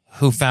anchor.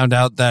 Who found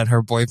out that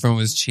her boyfriend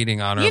was cheating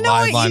on her You know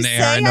live what? on You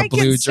air say in a I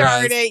blue can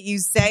start dress? it. You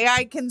say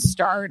I can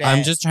start it.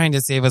 I'm just trying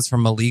to save us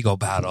from a legal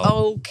battle.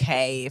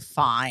 Okay,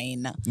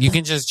 fine. You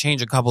can just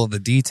change a couple of the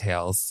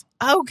details,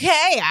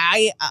 Okay,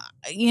 a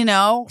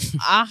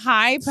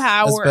high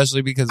power.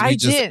 especially because we I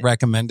just did.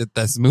 recommended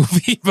this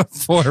movie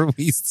before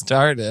we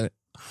started.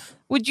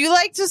 Would you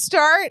like to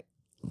start?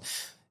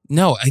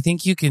 No, I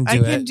think you can do I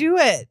it. can do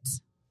it.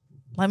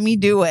 Let me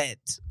do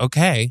it.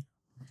 Okay.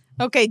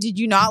 Okay, did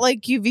you not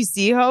like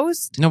QVC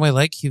host? No, I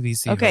like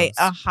QVC. Okay,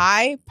 hosts. a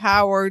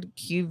high-powered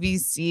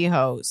QVC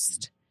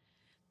host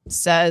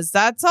says,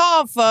 that's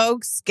all,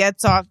 folks.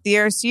 Gets off the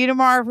air. See you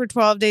tomorrow for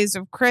 12 days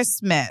of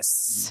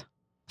Christmas.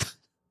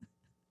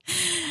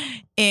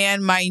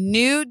 And my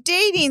new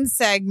dating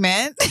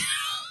segment,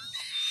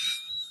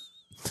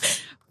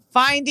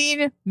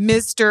 Finding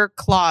Mr.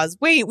 Claus.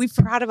 Wait, we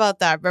forgot about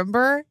that.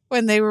 Remember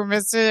when they were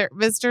Mr.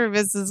 and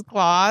Mrs.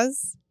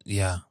 Claus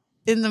Yeah.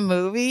 in the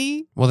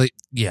movie? Well,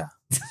 yeah.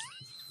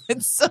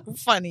 It's so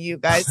funny, you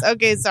guys.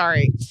 Okay,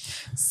 sorry.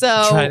 So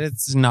Try to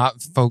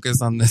not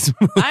focus on this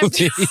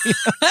movie.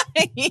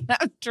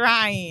 I'm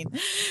trying.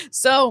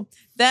 So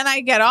then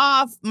I get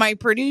off. My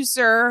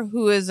producer,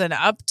 who is an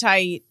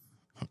uptight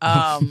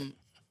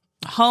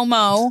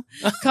homo,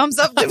 comes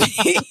up to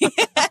me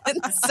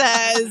and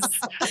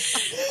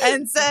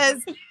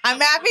says, I'm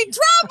having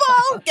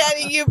trouble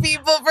getting you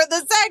people for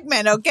the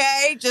segment,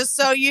 okay? Just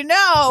so you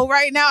know,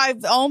 right now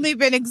I've only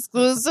been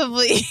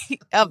exclusively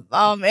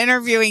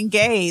interviewing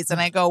gays.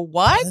 And I go,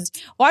 what?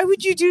 Why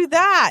would you do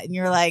that? And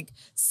you're like,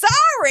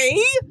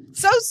 sorry,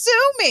 so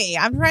sue me.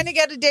 I'm trying to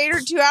get a date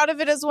or two out of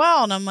it as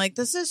well. And I'm like,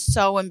 this is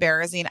so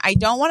embarrassing. I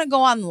don't want to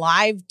go on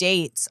live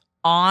dates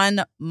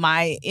in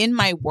my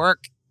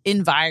work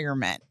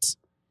environment.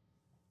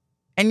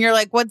 And you're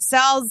like, what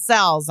sells,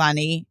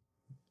 honey.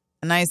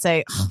 And I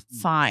say, oh,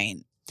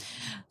 fine.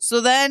 So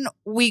then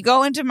we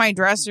go into my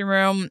dressing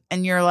room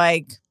and you're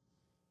like,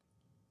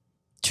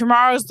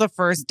 tomorrow's the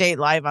first date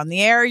live on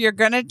the air. You're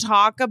going to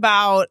talk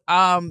about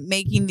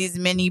making these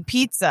mini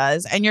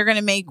pizzas, and you're going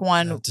to make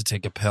one. I have to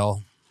take a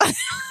pill.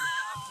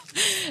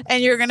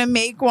 And you're going to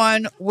make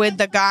one with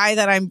the guy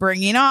that I'm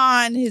bringing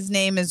on. His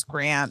name is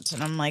Grant.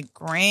 And I'm like,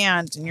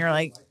 Grant. And you're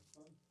like,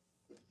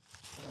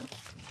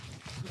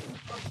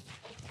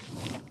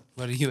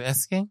 what are you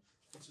asking?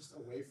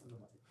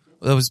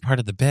 That was part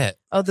of the bit.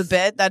 oh, the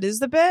bit? That is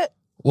the bit?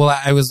 Well,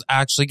 I was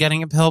actually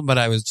getting a pill, but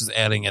I was just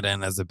adding it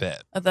in as a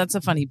bit. Oh, that's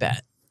a funny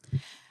bit.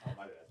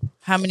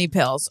 How many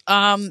pills?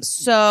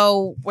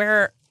 So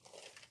where?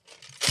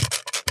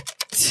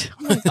 Oh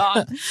my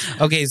God.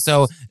 Okay,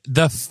 so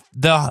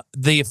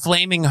the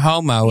flaming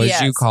homo, as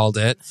Yes. you called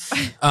it,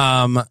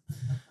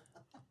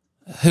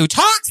 who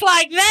talks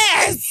like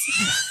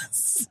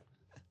this,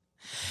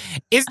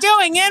 is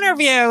doing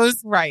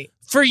interviews Right.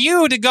 for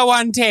you to go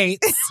on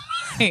dates.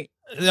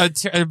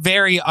 A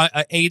very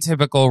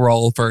atypical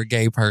role for a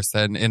gay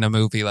person in a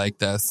movie like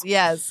this.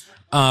 Yes.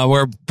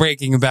 We're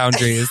breaking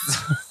boundaries.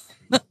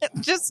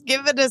 Just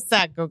give it a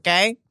sec,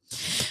 okay?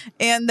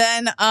 And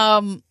then,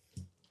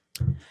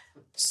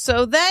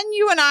 so then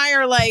you and I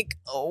are like,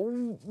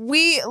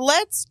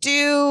 let's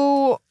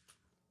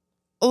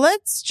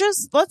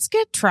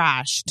get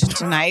trashed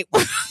tonight.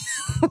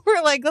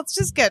 We're like, let's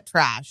just get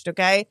trashed,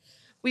 okay?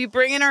 We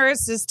bring in our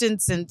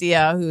assistant,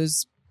 Cynthia,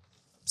 who's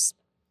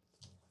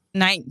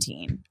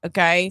 19,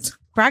 okay?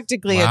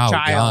 Practically Wow, a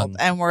child. young.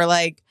 And we're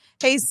like,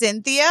 hey,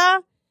 Cynthia,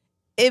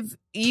 if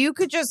you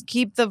could just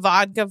keep the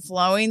vodka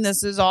flowing,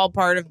 this is all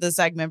part of the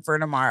segment for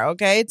tomorrow,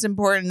 okay? It's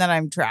important that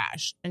I'm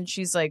trashed. And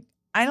she's like,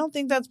 I don't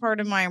think that's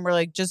part of mine. We're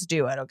like, just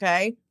do it,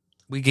 okay?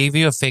 We gave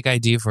you a fake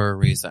ID for a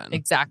reason.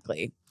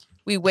 Exactly.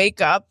 We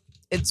wake up,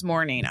 it's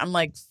morning. I'm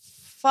like,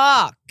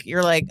 fuck.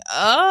 You're like,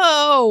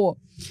 oh.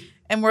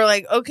 And we're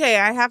like, okay,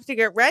 I have to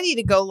get ready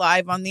to go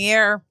live on the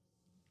air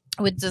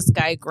with this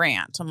guy,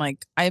 Grant. I'm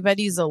like, I bet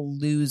he's a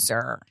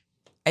loser.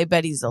 I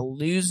bet he's a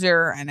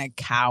loser and a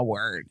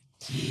coward.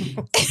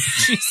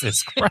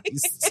 Jesus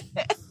Christ.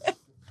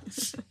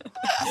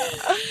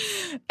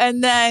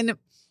 And then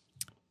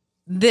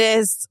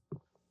this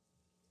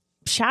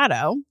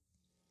shadow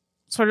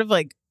sort of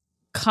like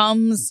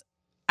comes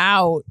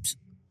out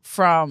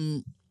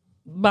from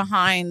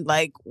behind,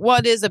 like,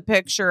 what is a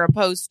picture, a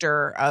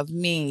poster of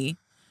me.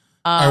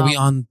 Are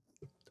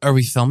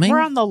we filming?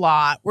 We're on the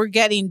lot. We're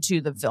getting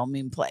to the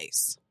filming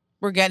place.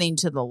 We're getting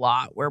to the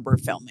lot where we're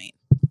filming.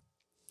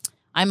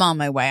 I'm on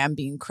my way. I'm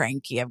being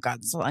cranky. I've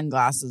got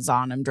sunglasses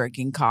on. I'm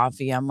drinking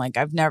coffee. I'm like,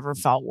 I've never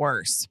felt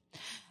worse.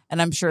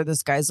 And I'm sure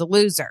this guy's a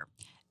loser.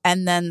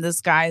 And then this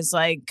guy's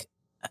like,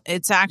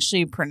 it's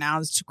actually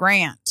pronounced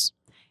Grant.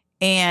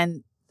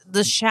 And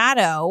the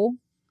shadow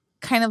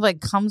kind of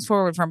like comes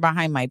forward from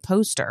behind my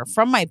poster,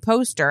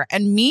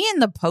 and me in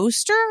the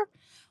poster,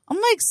 I'm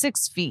like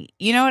 6 feet.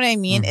 You know what I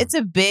mean? Mm-hmm. It's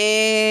a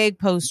big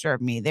poster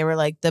of me. They were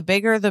like, the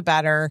bigger, the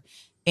better.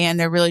 And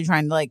they're really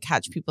trying to like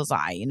catch people's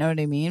eye. You know what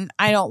I mean?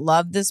 I don't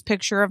love this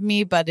picture of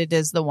me, but it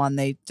is the one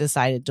they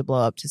decided to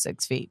blow up to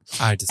 6 feet.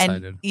 I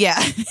decided. And,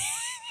 yeah.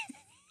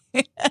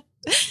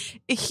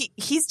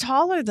 He's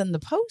taller than the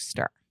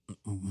poster.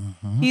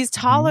 Mm-hmm. He's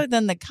taller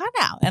than the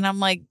cutout. And I'm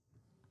like,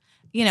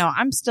 you know,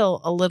 I'm still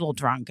a little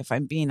drunk if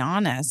I'm being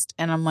honest.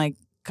 And I'm like,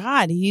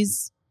 God,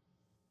 he's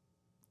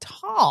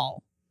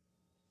tall.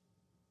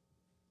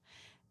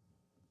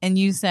 And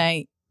you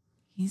say,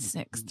 he's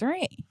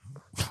 6'3".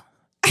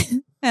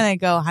 And I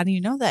go, how do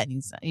you know that?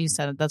 And you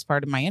said that's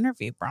part of my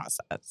interview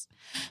process.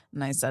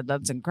 And I said,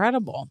 that's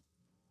incredible.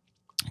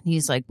 And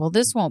he's like, well,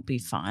 this won't be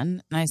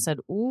fun. And I said,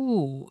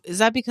 ooh, is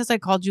that because I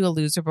called you a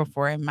loser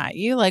before I met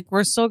you? Like,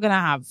 we're still going to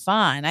have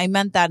fun. I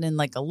meant that in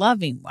like a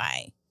loving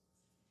way.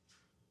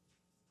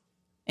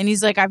 And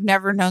he's like, I've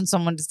never known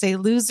someone to say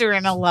loser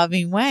in a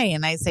loving way.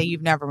 And I say,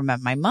 you've never met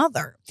my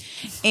mother.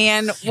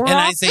 And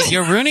I say,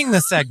 you're ruining the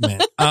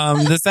segment.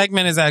 The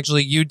segment is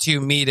actually you two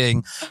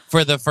meeting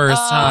for the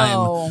first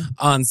time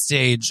on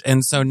stage.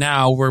 And so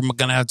now we're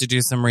going to have to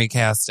do some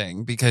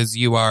recasting because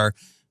you are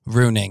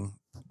ruining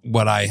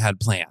what I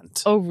had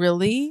planned. Oh,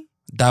 really?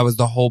 that was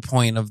the whole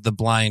point of the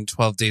blind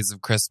 12 days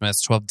of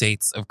Christmas, 12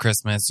 dates of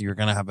Christmas. You're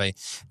going to have a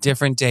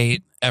different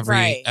date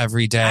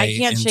every day I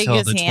can't shake until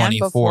his the hand 24th.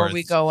 before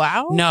we go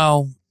out?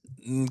 No,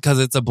 because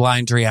it's a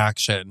blind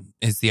reaction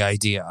is the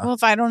idea. Well,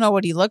 if I don't know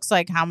what he looks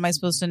like, how am I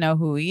supposed to know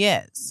who he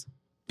is?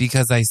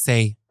 Because I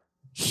say,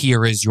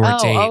 here is your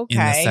date in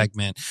the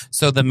segment.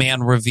 So the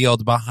man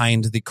revealed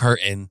behind the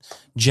curtain,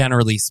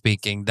 generally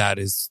speaking,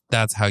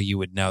 that's how you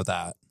would know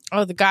that.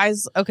 Oh, the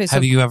guys. Okay. So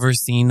have you ever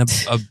seen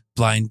a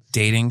blind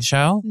dating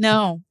show?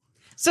 No.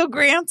 So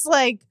Grant's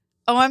like,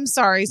 oh, I'm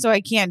sorry. So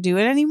I can't do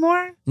it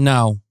anymore?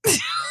 No.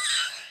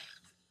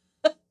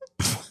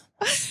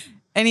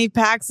 And he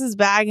packs his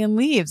bag and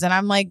leaves. And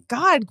I'm like,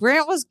 God,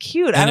 Grant was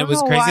cute. And it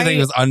was crazy that he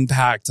was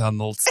unpacked on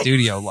the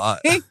studio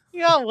lot.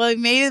 Yeah, well, he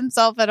made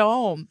himself at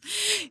home.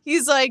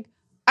 He's like,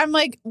 I'm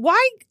like, why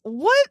do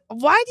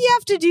you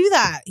have to do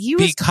that? He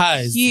was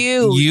because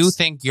cute. You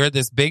think you're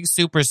this big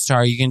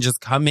superstar. You can just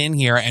come in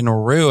here and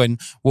ruin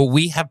what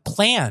we have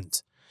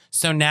planned.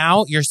 So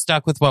now you're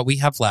stuck with what we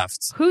have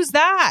left. Who's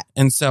that?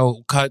 And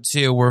so cut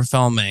to, we're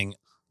filming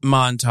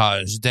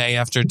montage day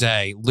after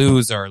day.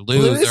 Loser.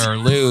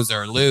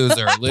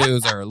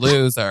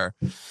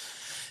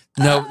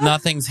 No,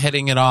 nothing's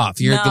hitting it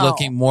off. You're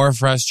looking more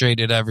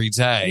frustrated every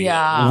day.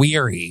 Yeah.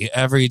 Weary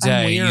every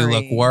day. Weary. You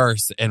look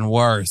worse and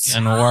worse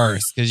and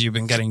worse because you've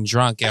been getting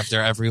drunk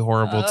after every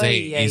horrible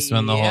date you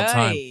spend the whole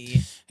time.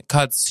 It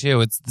cuts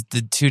to, it's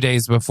the 2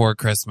 days before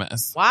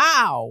Christmas.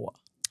 That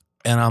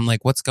And I'm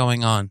like, what's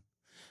going on?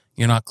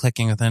 You're not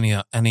clicking with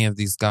any of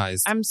these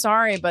guys. I'm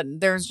sorry, but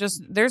there's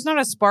not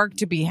a spark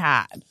to be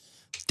had.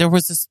 There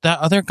was that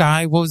other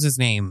guy. What was his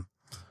name?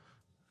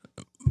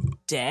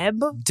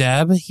 Deb?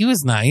 He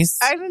was nice.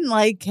 I didn't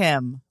like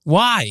him.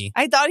 Why?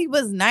 I thought he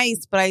was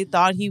nice, but I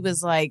thought he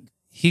was like...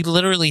 He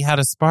literally had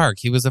a spark.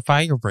 He was a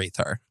fire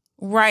breather.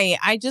 Right.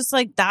 I just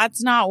like,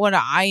 that's not what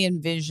I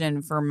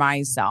envision for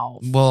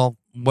myself. Well,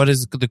 what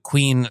does the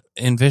queen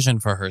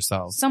envision for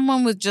herself?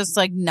 Someone with just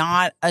like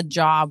not a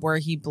job where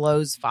he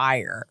blows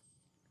fire.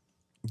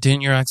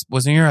 Wasn't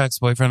your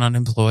ex-boyfriend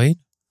unemployed?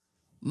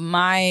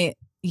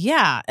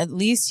 Yeah, at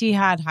least he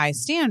had high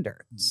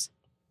standards.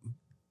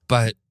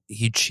 But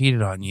he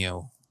cheated on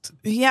you.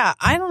 Yeah,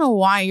 I don't know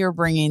why you're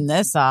bringing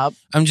this up.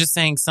 I'm just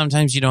saying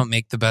sometimes you don't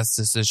make the best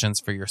decisions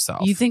for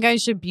yourself. You think I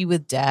should be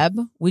with Deb?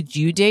 Would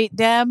you date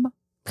Deb?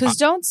 Because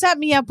don't set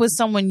me up with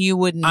someone you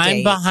wouldn't date.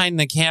 I'm behind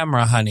the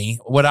camera, honey.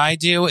 What I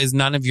do is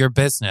none of your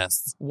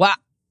business. What?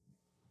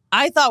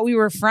 I thought we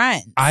were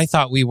friends. I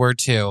thought we were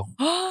too.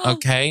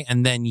 Okay?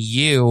 And then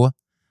you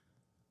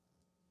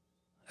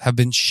have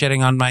been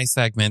shitting on my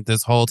segment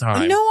this whole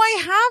time. No, I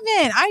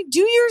haven't. I do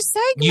your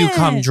segment. You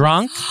come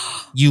drunk.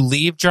 You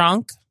leave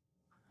drunk.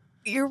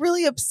 You're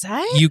really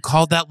upset? You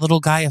called that little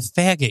guy a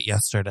faggot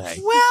yesterday.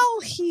 Well,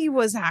 he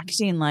was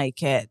acting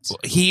like it.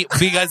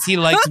 Because he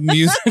liked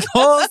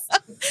musicals?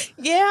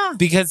 Yeah.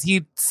 Because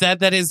he said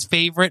that his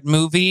favorite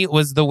movie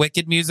was the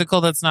Wicked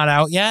musical that's not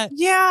out yet?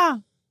 Yeah.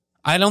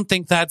 I don't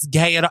think that's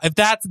gay at all. If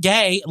that's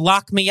gay,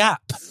 lock me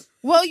up.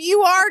 Well,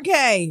 you are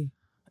gay.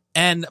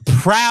 And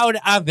proud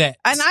of it.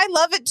 And I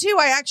love it too.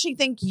 I actually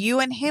think you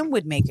and him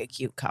would make a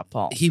cute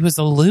couple. He was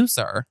a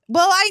loser.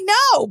 Well, I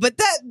know, but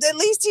at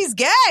least he's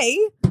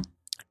gay.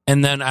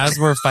 And then as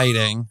we're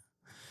fighting,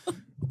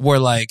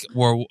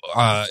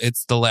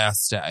 it's the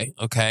last day,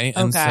 okay?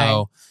 And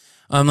so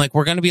I'm like,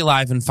 we're going to be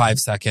live in 5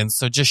 seconds,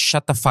 so just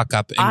shut the fuck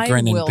up and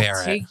grin and bear it. I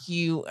will take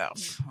you. Oh,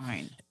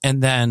 fine.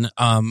 And then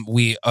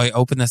I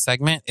open the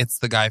segment. It's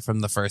the guy from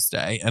the first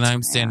day. And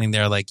I'm standing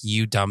there like,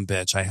 you dumb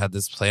bitch. I had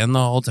this plan the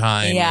whole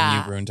time. Yeah.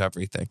 And you ruined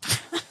everything.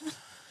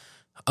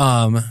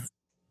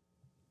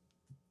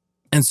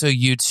 And so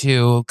you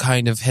two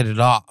kind of hit it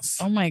off.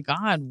 Oh my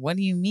God. What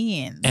do you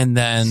mean? And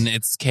then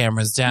it's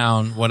cameras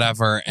down,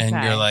 whatever. And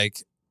you're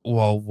like,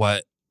 well,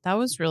 what? That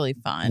was really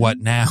fun. What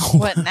now?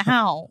 What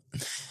now?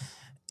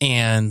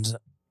 And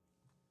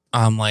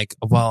I'm like,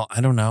 well, I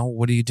don't know.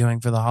 What are you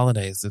doing for the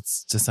holidays?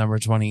 It's December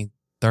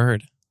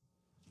 23rd.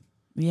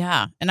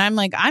 Yeah. And I'm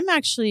like, I'm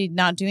actually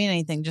not doing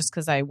anything just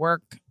because I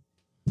work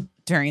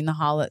during the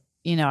holiday.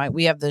 You know,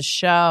 we have the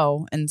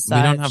show and such.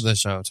 We don't have the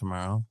show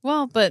tomorrow.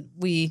 Well, but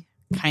we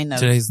kind of.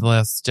 Today's the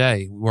last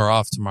day. We're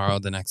off tomorrow,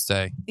 the next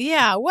day.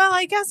 Yeah. Well,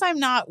 I guess I'm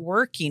not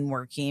working,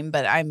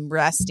 but I'm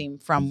resting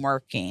from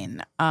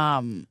working.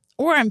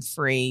 Or I'm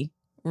free,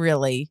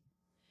 really.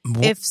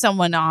 If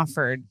someone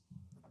wanted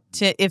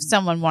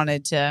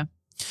to.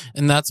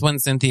 And that's when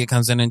Cynthia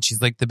comes in and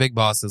she's like, the big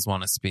bosses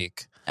want to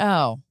speak.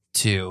 Oh.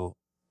 To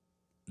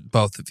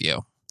both of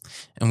you.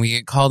 And we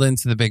get called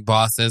into the big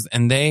bosses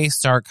and they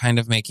start kind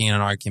of making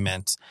an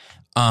argument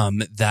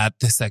that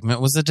the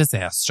segment was a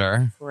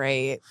disaster.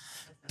 Great.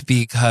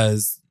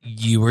 Because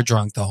you were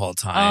drunk the whole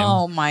time.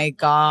 Oh my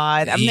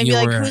God. I'm going to be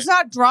like, who's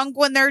not drunk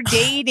when they're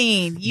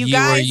dating? You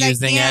guys, were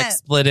using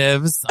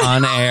expletives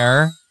on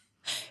air.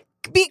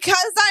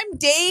 Because I'm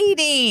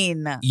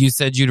dating. You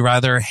said you'd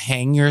rather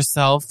hang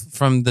yourself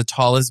from the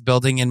tallest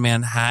building in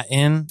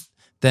Manhattan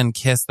than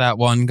kiss that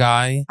one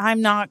guy.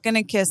 I'm not going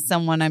to kiss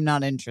someone I'm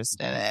not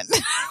interested in.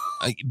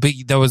 But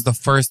that was the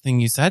first thing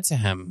you said to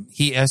him.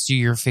 He asked you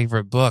your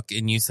favorite book,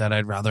 and you said,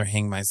 I'd rather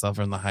hang myself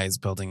from the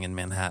highest building in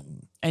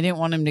Manhattan. I didn't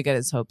want him to get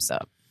his hopes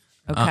up.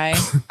 Okay.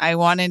 I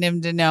wanted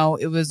him to know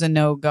it was a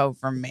no-go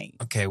from me.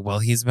 Okay, well,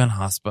 he's been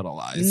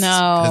hospitalized. No.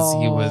 Because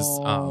he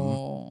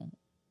was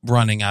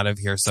running out of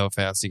here so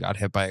fast he got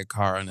hit by a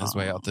car on his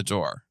way out the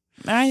door.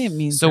 I didn't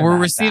mean so. We're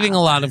receiving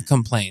a lot of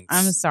complaints.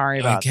 I'm sorry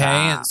about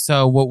that. Okay,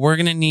 so what we're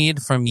going to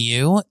need from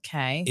you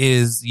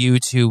is you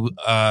to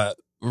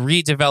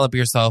redevelop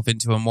yourself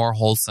into a more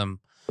wholesome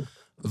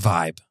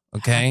vibe.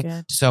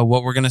 Okay, so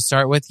what we're going to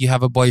start with, you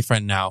have a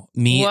boyfriend now.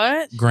 Meet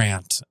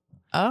Grant.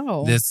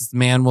 Oh. This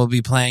man will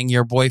be playing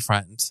your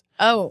boyfriend.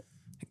 Oh.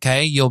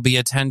 Okay, you'll be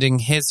attending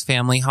his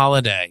family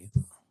holiday.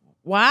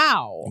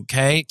 Wow.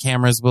 Okay,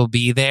 cameras will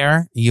be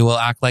there. You will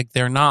act like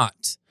they're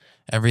not.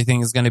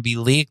 Everything is going to be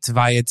leaked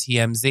via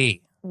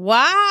TMZ.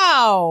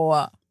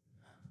 Wow.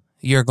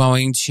 You're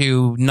going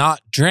to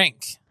not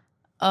drink.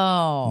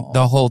 Oh.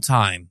 The whole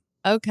time.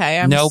 Okay,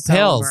 I'm no sober.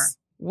 pills.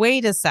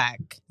 Wait a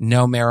sec.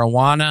 No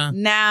marijuana.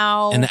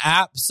 Now. And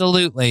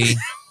absolutely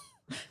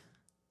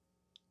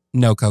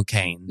no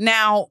cocaine.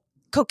 Now,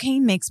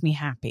 cocaine makes me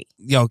happy.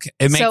 Okay,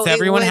 it makes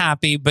everyone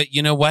happy, but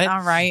you know what?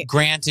 All right.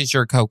 Grant is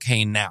your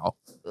cocaine now.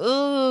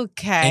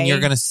 Okay. And you're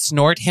going to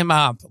snort him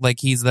up like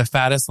he's the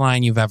fattest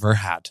lion you've ever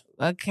had.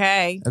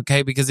 Okay.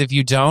 Okay, because if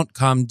you don't,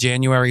 come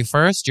January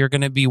 1st, you're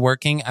going to be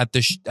working at the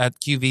at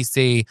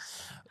QVC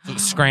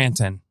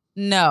Scranton.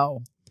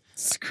 No.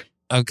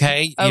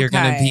 Okay? You're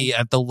going to be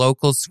at the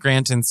local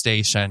Scranton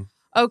station.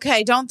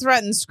 Okay, don't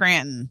threaten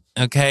Scranton.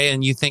 Okay,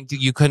 and you think that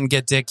you couldn't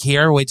get dick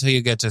here? Wait till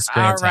you get to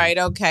Scranton. All right,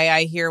 okay,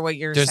 I hear what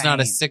you're saying. There's not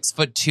a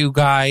 6'2"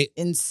 guy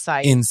in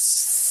sight.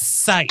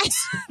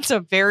 It's a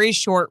very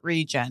short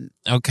region.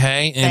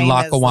 Okay, in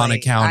Lackawanna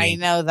County. I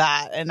know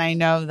that, and I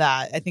know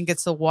that. I think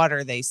it's the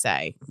water, they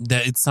say.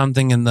 That it's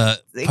something in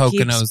the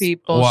Poconos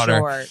people water.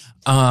 Short.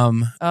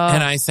 And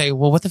I say,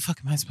 well, what the fuck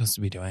am I supposed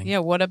to be doing? Yeah,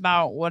 what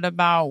about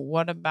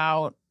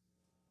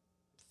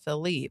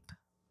Philippe?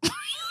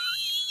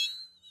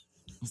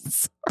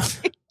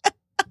 Sorry.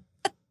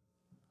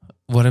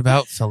 What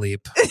about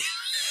Philippe?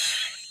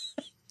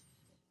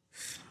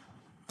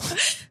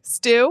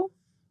 Stu?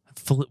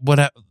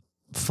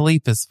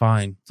 Philippe is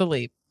fine.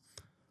 Philippe.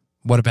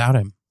 What about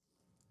him?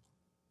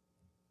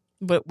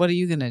 What are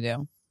you going to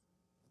do?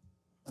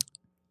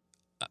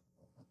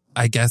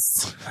 I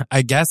guess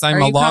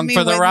I'm along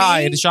for the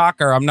ride. Me?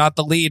 Shocker. I'm not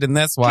the lead in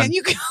this one. Can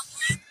you come?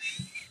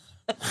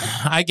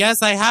 I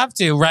guess I have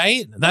to,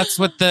 right? That's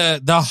what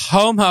the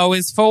homo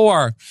is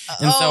for.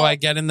 And so I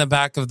get in the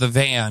back of the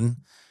van.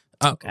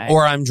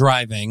 Or I'm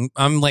driving.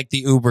 I'm like the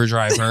Uber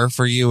driver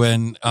for you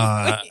and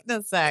Wait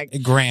a sec.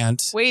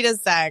 Grant. Wait a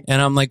sec.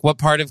 And I'm like, what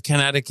part of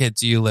Connecticut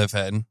do you live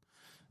in?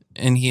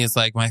 And he is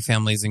like, my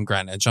family's in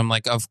Greenwich. I'm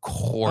like, of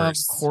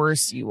course. Of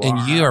course you are.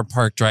 And you are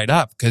parked right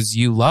up because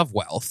you love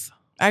wealth.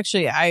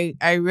 Actually,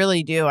 I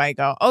really do. I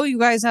go, oh, you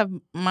guys have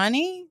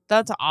money?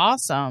 That's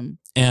awesome.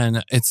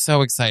 And it's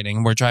so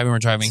exciting. We're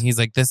driving. He's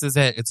like, this is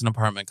it. It's an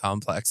apartment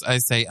complex. I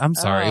say, I'm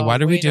sorry. Why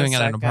are we doing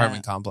it at an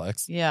apartment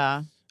complex?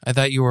 Yeah. I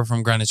thought you were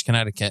from Greenwich,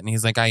 Connecticut. And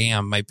he's like, I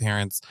am. My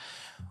parents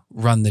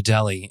run the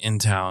deli in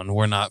town.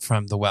 We're not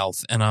from the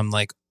wealth. And I'm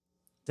like,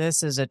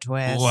 this is a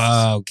twist.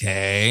 Well,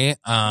 okay.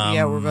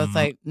 Yeah, we're both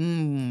like,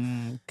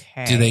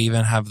 okay. Do they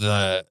even have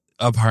the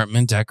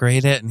apartment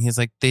decorated? And he's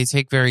like, they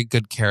take very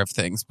good care of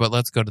things, but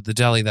let's go to the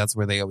deli. That's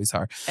where they always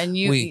are. And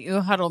you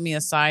huddle me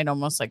aside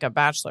almost like a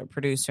Bachelor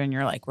producer, and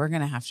you're like, we're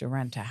going to have to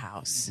rent a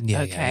house.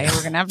 Yeah, okay, yeah.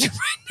 We're going to have to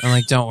rent. I'm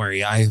like, don't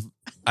worry. I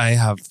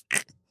have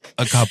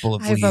a couple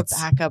of leads. I have a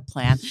backup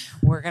plan.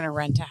 We're going to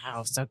rent a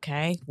house,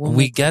 okay?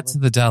 We get to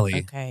the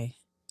deli. Okay.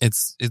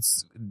 It's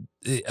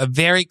a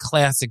very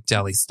classic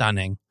deli,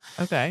 stunning.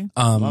 Okay.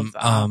 Love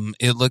that.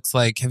 It looks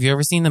like, have you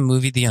ever seen the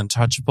movie The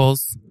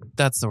Untouchables?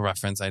 That's the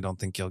reference I don't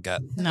think you'll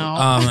get.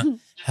 No.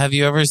 Have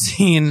you ever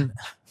seen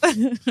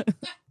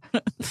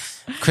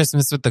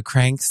Christmas with the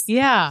Cranks?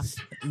 Yeah.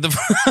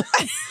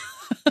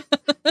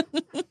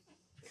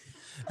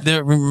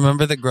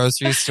 Remember the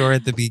grocery store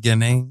at the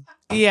beginning?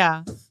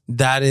 Yeah.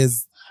 That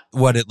is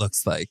what it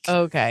looks like.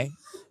 Okay.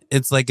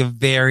 It's like a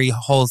very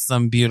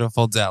wholesome,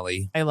 beautiful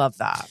deli. I love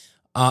that.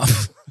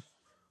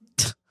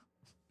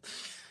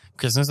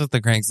 Christmas with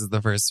the Cranks is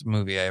the first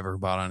movie I ever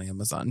bought on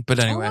Amazon. But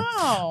anyway.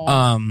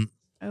 Wow.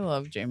 I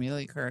love Jamie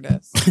Lee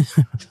Curtis.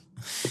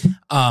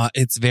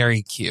 It's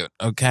very cute.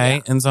 Okay.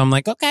 Yeah. And so I'm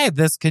like, okay,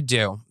 this could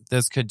do.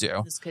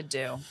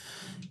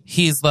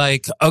 He's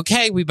like,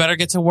 okay, we better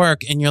get to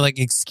work. And you're like,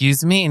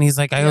 excuse me? And he's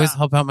like, I always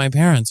help out my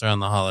parents around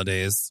the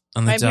holidays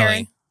on the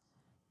deli.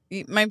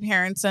 My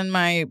parents and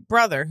my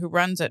brother who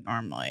runs it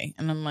normally.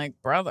 And I'm like,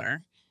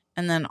 brother.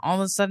 And then all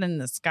of a sudden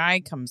this guy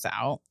comes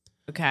out.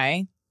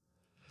 Okay.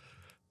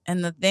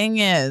 And the thing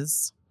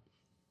is,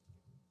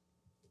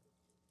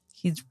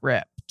 he's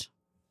ripped.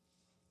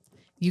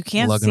 You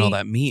can't lugging all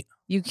that meat.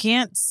 You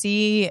can't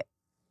see,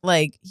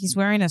 like, he's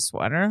wearing a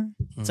sweater.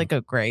 It's like a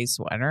gray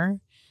sweater.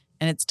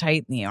 And it's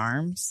tight in the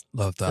arms.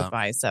 Love that. The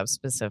biceps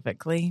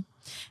specifically.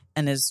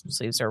 And his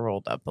sleeves are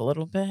rolled up a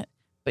little bit.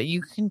 But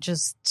you can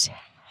just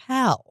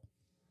hell.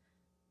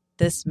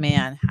 This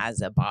man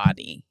has a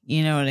body.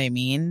 You know what I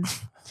mean?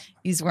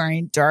 He's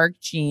wearing dark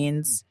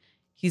jeans.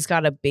 He's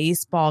got a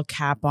baseball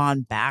cap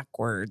on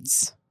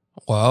backwards.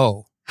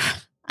 Whoa.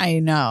 I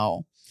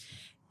know.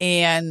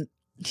 And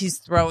he's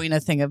throwing a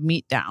thing of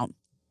meat down.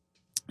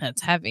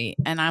 That's heavy.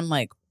 And I'm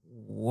like,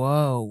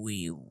 whoa.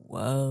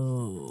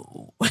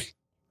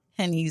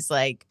 And he's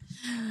like,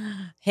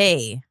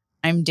 hey,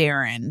 I'm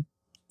Darren.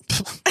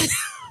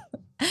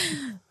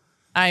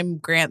 I'm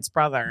Grant's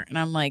brother. And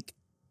I'm like,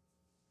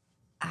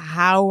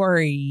 how are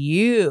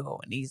you?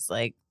 And he's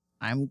like,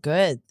 I'm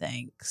good,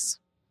 thanks.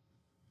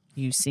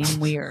 You seem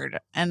weird.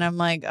 And I'm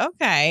like,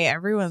 okay,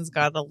 everyone's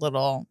got a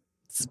little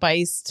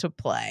spice to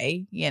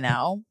play, you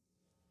know?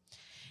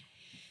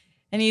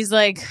 And he's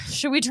like,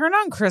 should we turn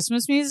on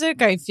Christmas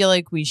music? I feel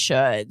like we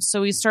should.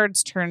 So he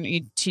turns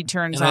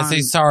And on. I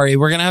say, sorry,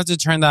 we're going to have to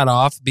turn that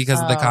off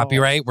because of the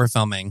copyright. We're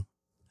filming.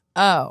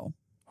 Oh.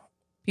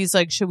 He's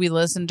like, should we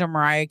listen to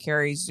Mariah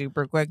Carey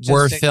super quick?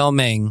 We're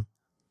filming.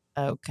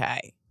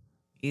 Okay.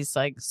 He's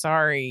like,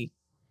 sorry.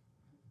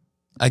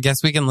 I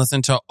guess we can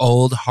listen to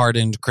old,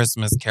 hardened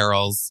Christmas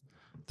carols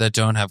that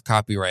don't have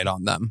copyright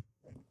on them.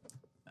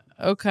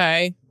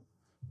 Okay.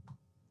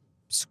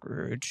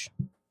 Scrooge.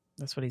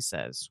 That's what he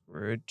says.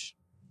 Scrooge.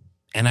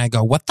 And I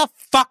go, what the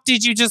fuck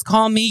did you just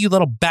call me, you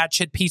little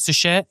batshit piece of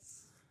shit?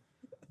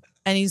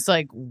 And he's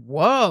like,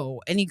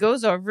 whoa. And he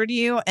goes over to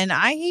you. And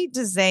I hate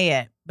to say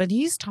it, but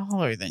he's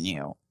taller than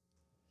you.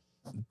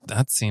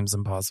 That seems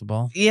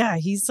impossible. Yeah,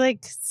 he's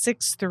like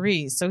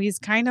 6'3". So he's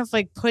kind of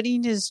like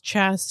putting his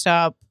chest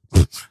up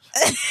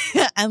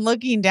and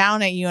looking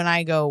down at you. And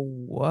I go,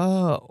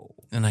 whoa.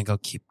 And I go,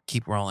 keep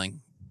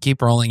rolling.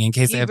 Keep rolling in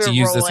case Keep I have to it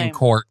use this in rolling.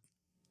 court.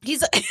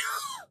 He's like,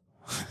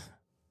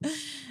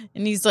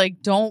 and he's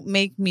like, don't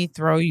make me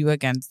throw you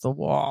against the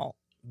wall.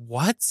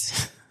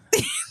 What?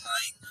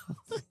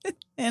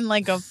 In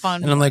like a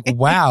fun And I'm like,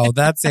 wow,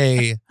 that's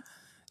a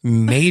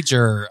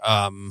major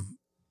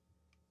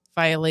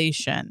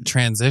violation.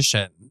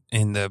 transition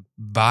in the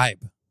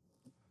vibe.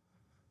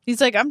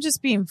 He's like, I'm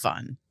just being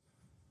fun.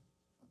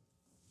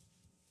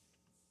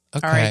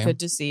 Okay. All right, good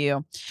to see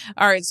you.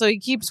 All right, so he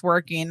keeps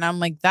working. And I'm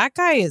like, that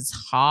guy is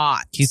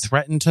hot. He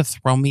threatened to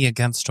throw me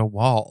against a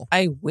wall.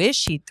 I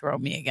wish he'd throw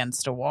me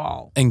against a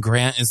wall. And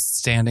Grant is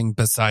standing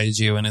beside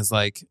you and is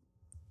like,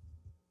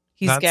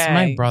 He's that's gay.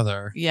 my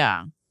brother.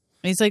 Yeah.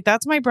 He's like,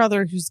 that's my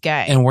brother who's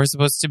gay. And we're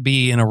supposed to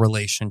be in a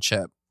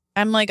relationship.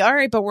 I'm like, all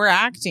right, but we're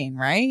acting,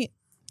 right?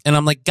 And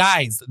I'm like,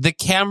 guys, the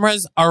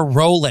cameras are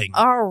rolling.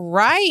 All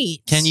right.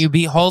 Can you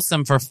be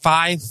wholesome for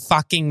 5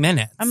 fucking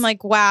minutes? I'm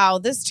like, wow,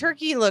 this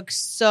turkey looks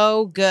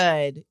so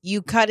good.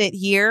 You cut it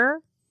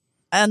here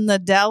in the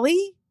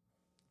deli?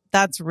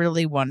 That's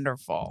really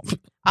wonderful.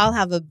 I'll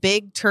have a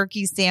big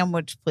turkey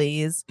sandwich,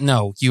 please.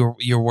 No,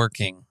 you're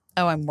working.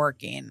 Oh, I'm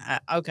working.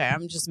 Okay,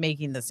 I'm just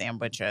making the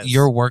sandwiches.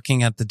 You're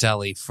working at the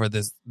deli for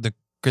the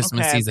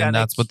Christmas Okay, I've season. got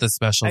That's what the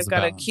special's I've got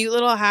about. a cute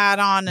little hat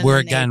on. And Where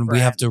an again, we apron.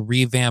 have to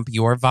revamp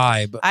your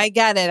vibe. I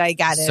get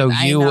it. So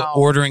I you know.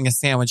 ordering a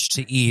sandwich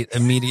to eat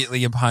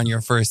immediately upon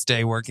your first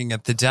day working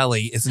at the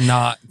deli is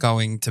not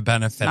going to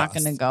benefit Not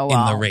us gonna go in the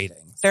well.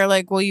 ratings. They're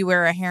like, will you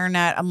wear a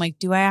hairnet? I'm like,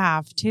 do I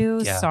have to?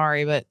 Yeah.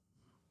 Sorry, but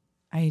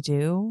I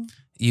do.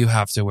 You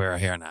have to wear a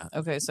hairnet.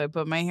 Okay, so I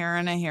put my hair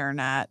in a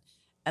hairnet.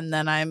 And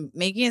then I'm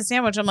making a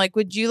sandwich. I'm like,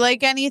 would you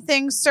like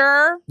anything,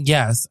 sir?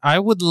 Yes, I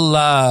would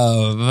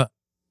love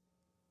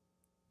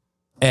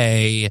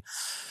a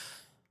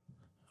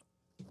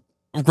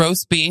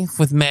roast beef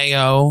with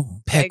mayo,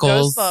 Okay, go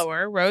pickles.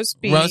 slower. Roast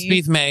beef. Roast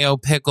beef, mayo,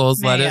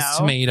 pickles, Mayo. lettuce,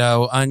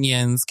 tomato,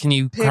 onions. Can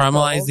you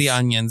caramelize the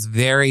onions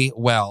very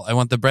well? I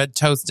want the bread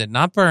toasted,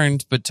 not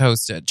burned, but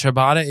toasted.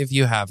 Ciabatta if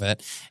you have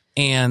it.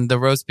 And the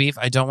roast beef,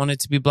 I don't want it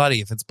to be bloody.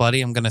 If it's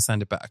bloody, I'm going to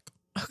send it back.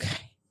 Okay.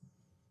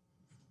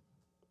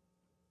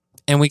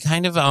 And we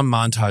kind of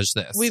montage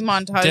this. We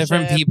montage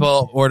different it.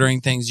 people ordering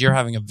things. You're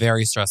having a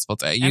very stressful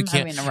day. You I'm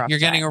can't. having a rough You're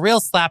getting day. a real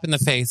slap in the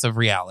face of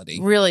reality.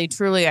 Really,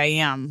 truly, I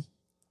am.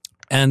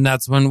 And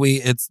that's when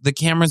it's the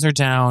cameras are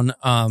down.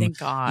 Thank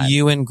God.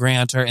 You and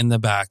Grant are in the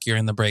back. You're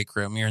in the break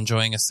room. You're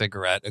enjoying a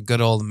cigarette, a good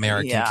old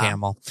American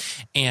Camel.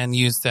 And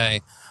you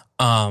say,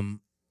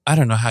 I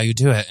don't know how you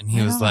do it. And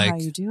he I was don't know like, how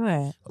you do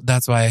it.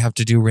 that's why I have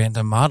to do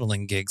random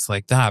modeling gigs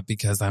like that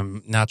because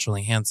I'm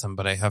naturally handsome,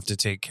 but I have to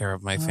take care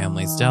of my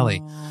family's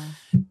deli. Oh.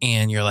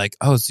 And you're like,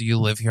 oh, so you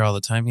live here all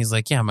the time? He's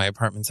like, yeah, my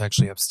apartment's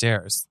actually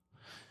upstairs.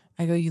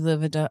 I go, you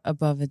live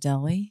above a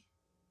deli?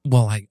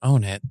 Well, I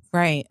own it.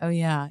 Right. Oh,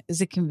 yeah.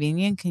 Is it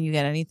convenient? Can you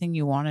get anything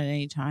you want at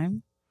any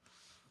time?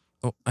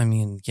 Oh, I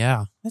mean,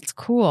 yeah. That's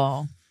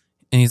cool.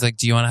 And he's like,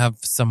 do you want to have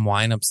some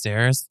wine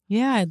upstairs?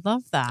 Yeah, I'd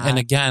love that. And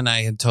again,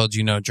 I had told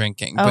you no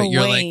drinking, Oh, but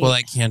you're wait. like, well,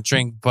 I can't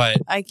drink, but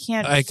I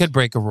can't. I could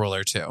break a rule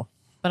or two.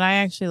 But I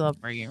actually love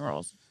breaking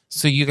rules.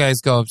 So you guys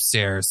go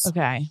upstairs.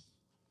 Okay.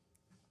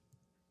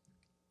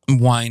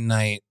 Wine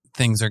night.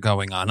 Things are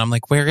going on. I'm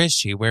like, where is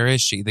she? Where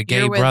is she? The gay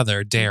You're with-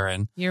 brother,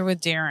 Darren. You're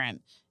with Darren.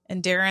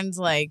 And Darren's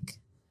like,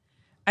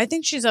 I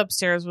think she's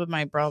upstairs with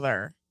my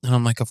brother. And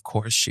I'm like, of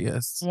course she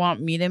is.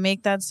 Want me to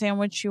make that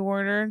sandwich you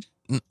ordered?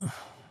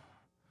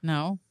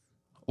 No.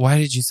 Why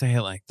did you say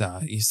it like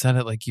that? You said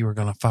it like you were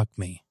going to fuck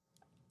me.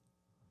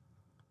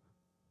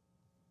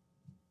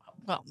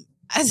 Well,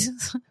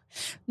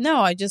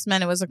 no, I just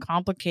meant it was a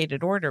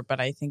complicated order, but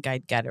I think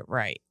I'd get it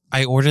right.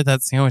 I ordered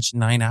that sandwich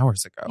 9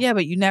 hours ago. Yeah,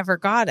 but you never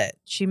got it.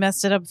 She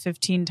messed it up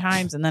 15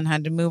 times and then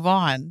had to move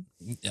on.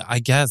 I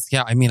guess.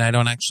 Yeah. I mean, I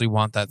don't actually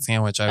want that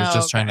sandwich. I was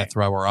just trying to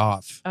throw her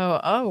off.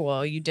 Oh,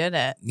 well, you did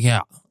it.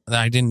 Yeah.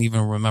 I didn't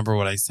even remember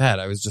what I said.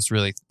 I was just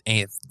really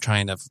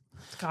trying to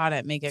Got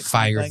it. Make it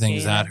fire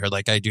things at her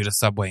like I do to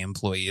Subway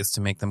employees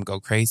to make them go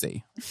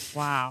crazy.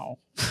 Wow.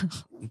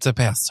 It's a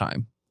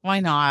pastime. Why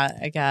not,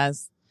 I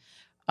guess.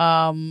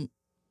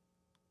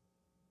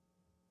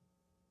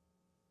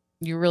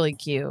 You're really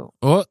cute.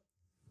 Oh.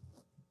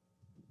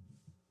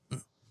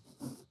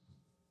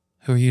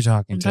 Who are you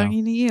talking I'm to?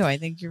 talking to you. I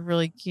think you're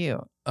really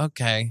cute.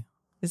 Okay.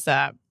 Is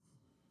that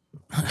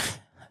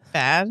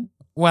bad?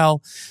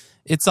 Well,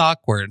 it's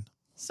awkward.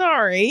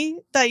 Sorry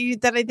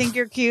that I think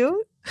you're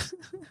cute.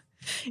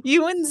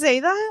 You wouldn't say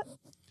that?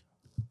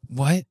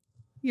 What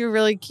You're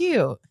really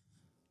cute.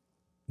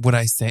 would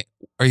I say?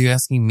 Are you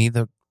asking me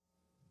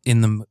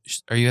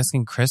are you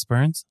asking Chris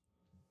Burns?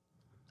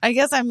 I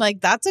guess I'm like,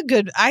 I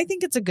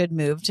think it's a good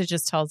move to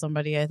just tell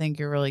somebody I think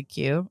you're really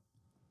cute.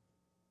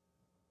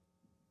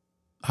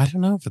 I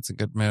don't know if it's a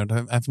good mood.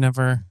 I've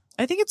never.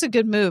 I think it's a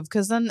good move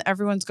because then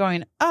everyone's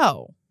going,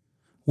 oh.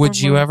 Would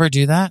you ever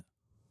do that?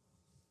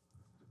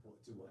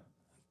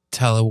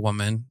 Tell a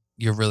woman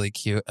you're really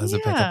cute as a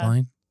pickup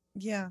line?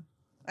 Yeah,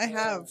 I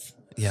have.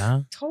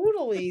 Yeah.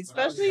 Totally.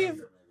 Especially if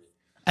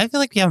I feel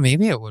like, yeah,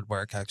 maybe it would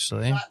work,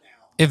 actually.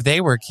 If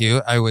they were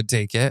cute, I would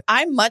take it.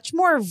 I'm much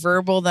more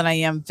verbal than I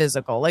am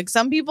physical. Like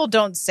some people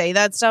don't say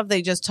that stuff.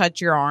 They just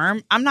touch your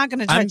arm. I'm not going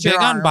to touch your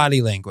arm. I'm big on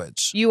body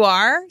language. You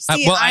are?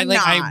 See, I'm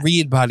not. I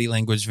read body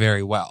language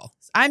very well.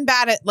 I'm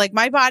bad at, like,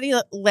 my body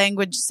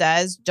language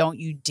says, don't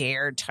you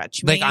dare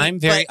touch me. Like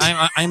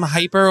I'm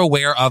hyper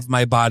aware of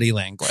my body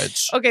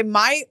language. Okay,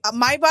 my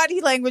body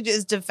language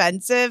is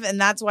defensive,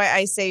 and that's why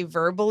I say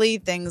verbally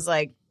things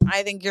like,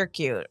 I think you're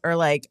cute, or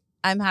like,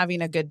 I'm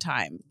having a good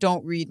time.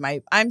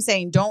 I'm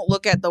saying don't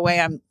look at the way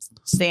I'm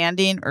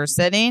standing or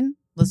sitting.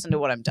 Listen to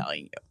what I'm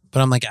telling you.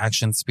 But I'm like,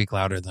 actions speak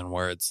louder than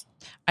words.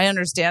 I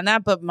understand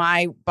that, but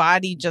my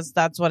body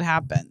that's what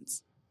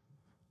happens.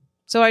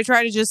 So I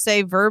try to just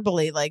say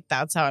verbally, like,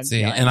 that's how I'm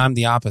feeling. And I'm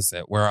the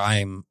opposite, where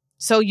I'm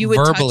so you would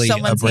verbally touch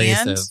someone's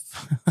abrasive.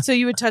 hand? So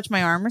you would touch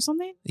my arm or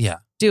something? Yeah.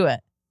 Do it.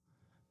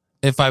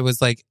 If I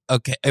was like,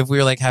 okay, if we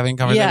were like having a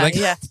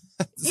conversation, Yeah.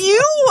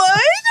 You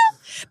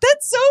would?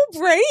 That's so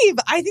brave.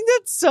 I think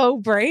that's so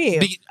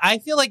brave. I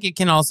feel like it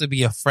can also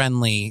be a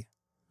friendly.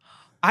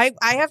 I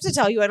have to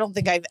tell you, I don't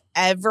think I've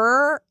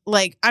ever,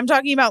 like, I'm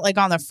talking about like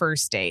on the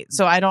first date.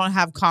 So I don't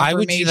have confirmation I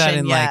would do that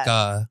in yet.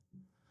 like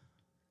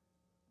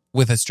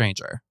with a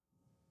stranger.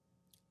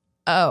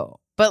 Oh,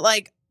 but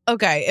like,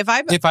 okay, if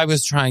I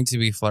was trying to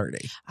be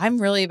flirty,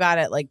 I'm really bad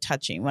at like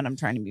touching when I'm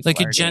trying to be like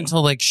flirty. a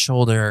gentle like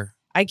shoulder.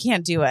 I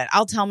can't do it.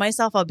 I'll tell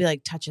myself, I'll be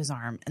like, touch his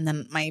arm. And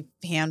then my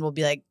hand will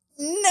be like,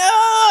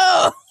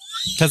 no.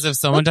 Because if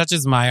someone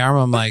touches my arm,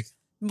 I'm like,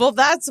 well,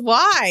 that's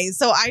why.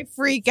 So I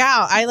freak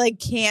out. I like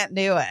can't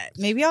do it.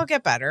 Maybe I'll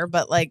get better,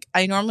 but like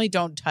I normally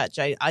don't touch.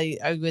 I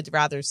would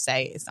rather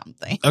say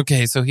something.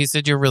 okay, so he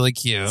said you're really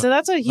cute. So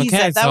that's what he okay,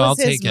 said. That so was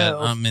I'll his take it.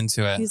 move. I'm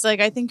into it. He's like,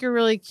 I think you're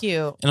really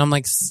cute. And I'm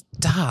like,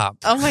 stop.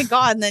 Oh my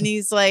God. And then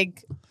he's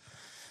like,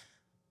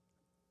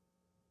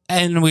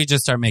 and we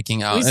just start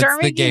making out. we start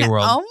it's the gay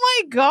world. Oh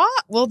my God.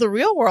 Well, the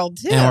real world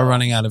too. And we're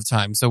running out of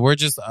time. So we're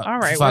just All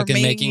right, fucking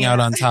we're making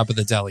out on top of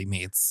the deli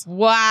meats.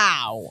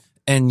 Wow.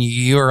 And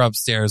you're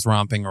upstairs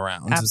romping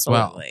around as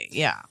well. Absolutely.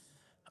 Yeah.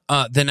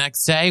 The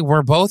next day,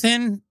 we're both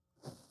in,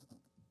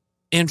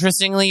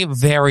 interestingly,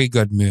 very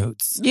good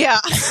moods. Yeah.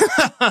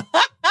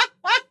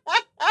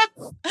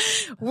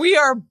 We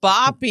are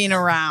bopping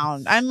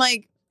around. I'm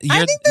like,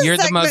 I think this You're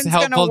the most segment's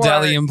gonna helpful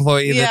deli work.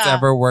 employee that's Yeah.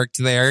 ever worked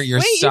there. You're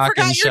wait, you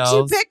stocking forgot shelves.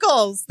 your 2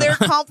 pickles. They're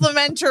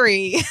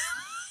complimentary.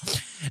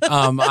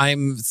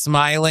 I'm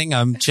smiling.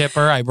 I'm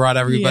chipper. I brought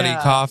everybody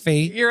Yeah.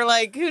 coffee. You're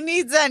like, who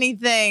needs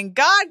anything?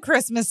 God,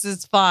 Christmas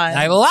is fun.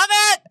 I love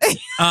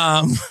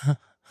it.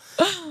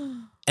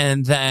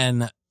 And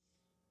then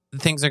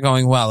things are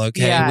going well.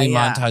 Okay, Yeah, we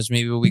yeah. montage.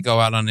 Maybe we go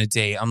out on a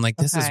date. I'm like,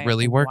 this is Okay.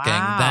 really working.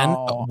 Then a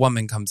Wow.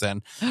 woman comes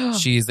in.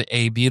 She's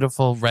a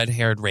beautiful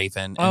red-haired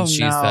raven, and oh, she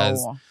no.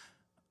 says,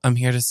 "I'm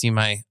here to see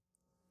my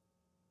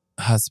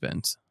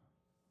husband,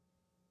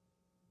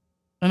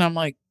 and I'm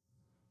like,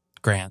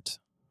 Grant."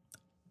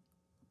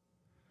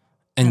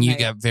 And you Okay.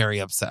 get very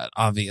upset,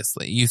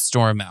 obviously. You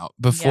storm out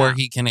before Yeah.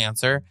 he can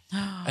answer.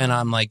 And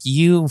I'm like,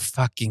 you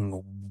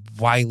fucking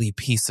wily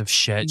piece of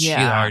shit. She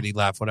Yeah. already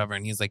left, whatever.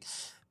 And he's like,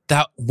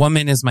 that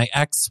woman is my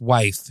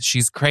ex-wife.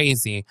 She's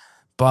crazy.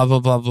 Blah, blah,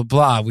 blah, blah,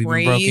 blah. We've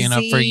been broken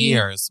up for Crazy.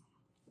 years.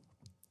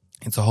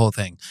 It's a whole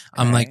thing.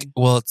 I'm Okay. like,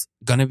 well, it's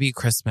going to be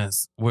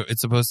Christmas.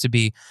 It's supposed to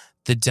be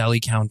the deli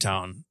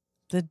countdown.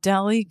 the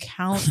deli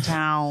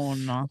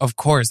countdown. Of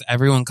course,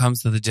 everyone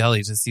comes to the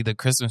deli to see the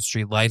Christmas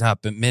tree light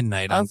up at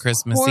midnight on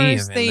Christmas Eve Of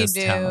course in they this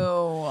do.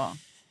 town.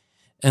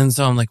 And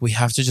so I'm like, we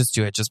have to just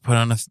do it. Just put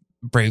on a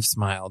brave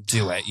smile.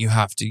 Do it. You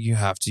have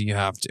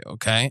to.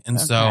 Okay. And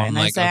so I'm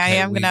like, I okay,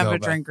 am we going to have go a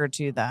back. drink or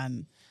two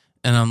then.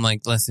 And I'm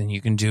like, listen, you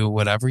can do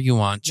whatever you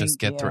want. Just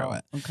Thank get you. through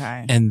it.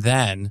 Okay. And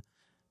then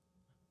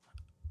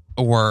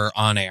we're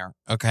on air.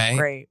 Okay.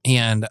 Great.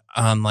 And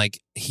like,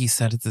 he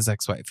said it's his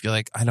ex-wife. You're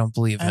like, I don't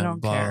believe him. I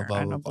don't blah, care. Blah, blah,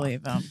 I blah, don't blah.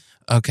 believe him.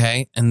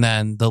 Okay. And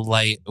then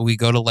we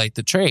go to light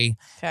the tree.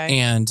 Okay.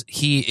 And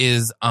he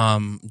is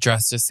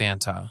dressed as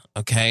Santa.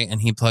 Okay.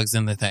 And he plugs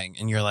in the thing.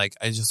 And you're like,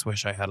 I just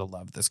wish I had a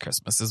love this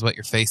Christmas, is what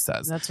your face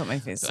says. That's what my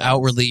face says.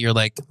 Outwardly, you're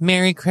like,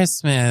 Merry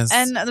Christmas.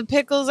 And the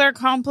pickles are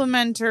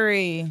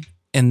complimentary.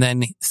 And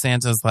then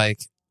Santa's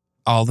like,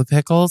 all the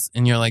pickles?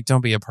 And you're like,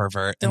 don't be a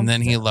pervert. Don't and then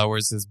be he a-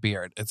 lowers his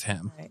beard. It's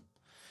him. Right.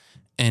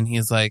 And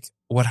he's like,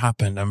 what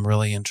happened? I'm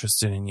really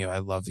interested in you. I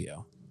love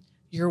you.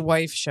 Your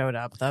wife showed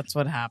up. That's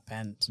what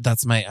happened.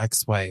 That's my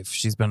ex-wife.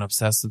 She's been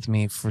obsessed with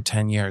me for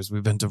 10 years.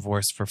 We've been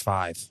divorced for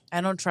 5.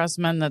 I don't trust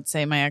men that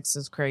say my ex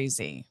is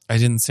crazy. I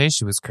didn't say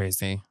she was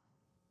crazy.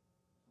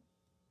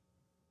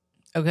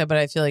 Okay, but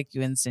I feel like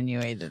you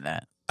insinuated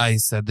it. I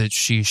said that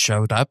she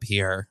showed up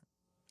here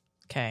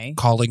Okay.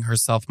 calling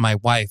herself my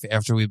wife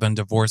after we've been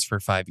divorced for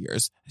 5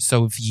 years.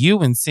 So if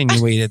you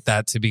insinuated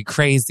that to be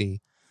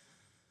crazy,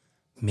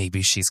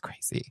 maybe she's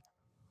crazy.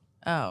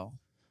 Oh.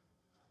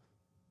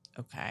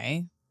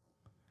 Okay.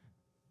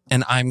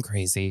 And I'm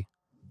crazy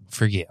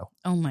for you.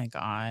 Oh my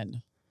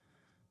God.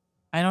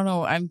 I don't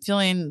know. I'm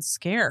feeling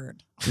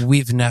scared.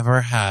 We've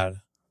never had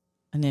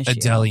An issue. a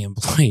deli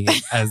employee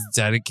as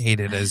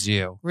dedicated as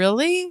you.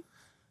 Really?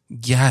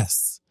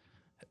 Yes.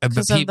 But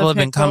 'Cause of people the have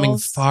been coming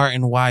pickles? far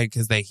and wide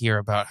because they hear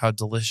about how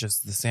delicious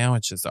the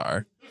sandwiches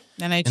are.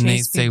 And I And they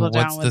chase say, people what's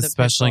down with the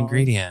special pickles.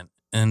 ingredient?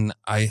 And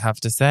I have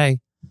to say,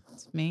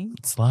 It's me.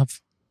 it's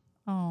love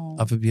Oh,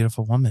 of a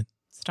beautiful woman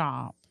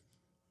stop.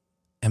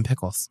 and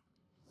pickles,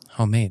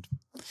 homemade.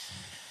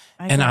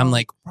 I And I'm don't-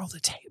 like, roll the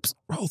tapes.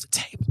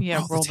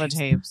 yeah, roll the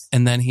tapes.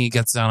 And then he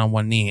gets down on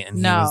one knee and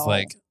No.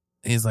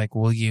 he's like,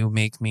 will you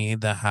make me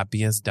the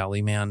happiest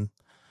deli man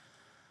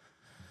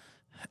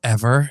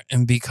ever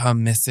and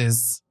become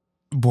Mrs.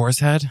 Boar's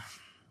Head?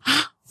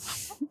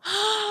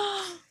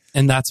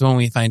 And that's when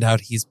we find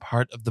out he's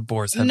part of the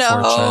Boar's Head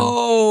fortune.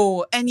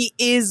 No, and he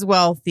is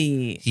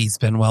wealthy. He's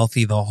been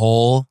wealthy the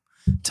whole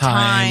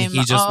time.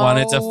 He just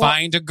wanted to Oh.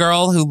 find a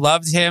girl who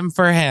loved him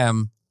for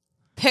him.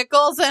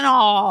 Pickles and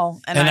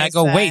all. And I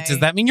go, wait, does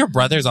that mean your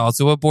brother's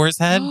also a Boar's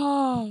Head?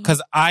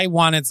 Because I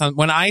wanted some.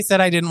 When I said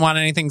I didn't want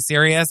anything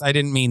serious, I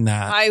didn't mean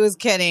that. I was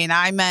kidding.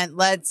 I meant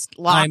let's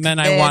lock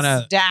I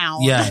wanna-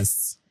 down.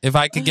 Yes. If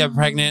I could get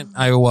pregnant,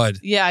 I would.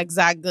 Yeah,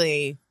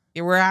 exactly.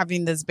 We're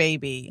having this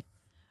baby.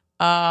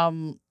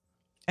 And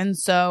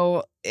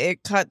so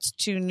it cuts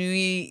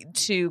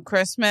to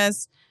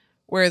Christmas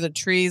where the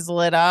tree's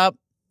lit up.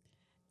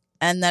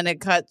 And then it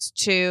cuts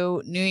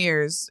to New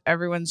Year's.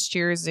 Everyone's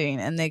cheersing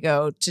and they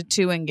go to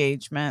 2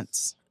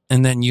 engagements.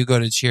 And then you go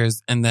to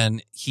cheers, and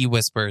then he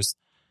whispers,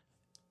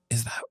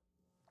 is that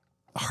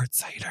hard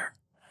cider?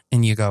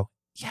 And you go,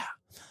 yeah.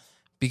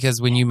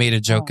 Because when you made a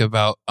joke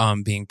about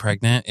being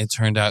pregnant, it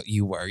turned out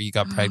you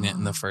got pregnant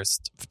in the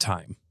first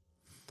time.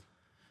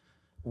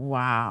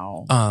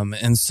 Wow.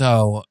 And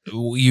so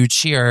you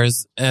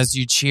cheers. As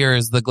you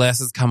cheers, the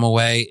glasses come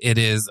away. It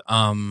is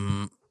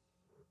a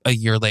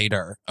year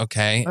later,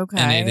 okay? Okay.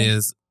 And it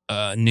is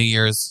New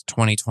Year's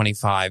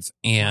 2025.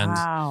 And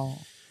wow.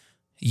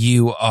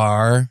 you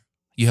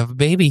have a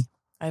baby.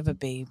 I have a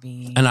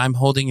baby. And I'm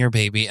holding your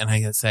baby, and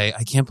I say,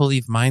 I can't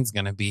believe mine's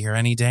going to be here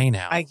any day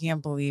now. I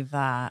can't believe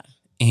that.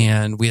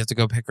 And we have to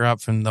go pick her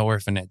up from the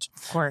orphanage.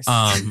 Of course.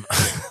 Of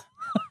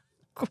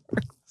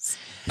course.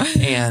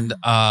 And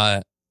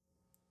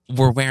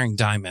we're wearing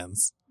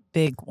diamonds,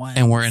 Big one.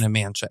 and we're in a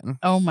mansion.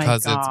 Oh my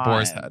God. Because it's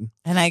Boar's Head.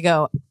 And I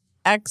go,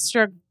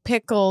 extra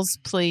pickles,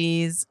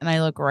 please. And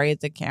I look right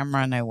at the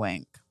camera and I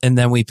wink. And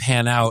then we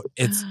pan out.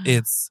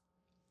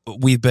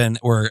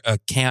 We're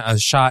a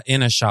shot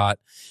in a shot.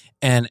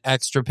 And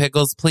Extra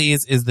Pickles,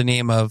 Please is the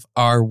name of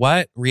our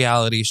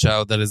reality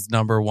show that is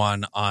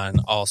 #1 on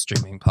all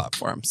streaming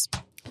platforms.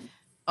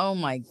 Oh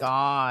my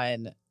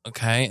God.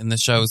 Okay. And the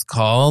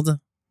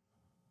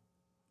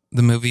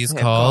movie is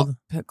called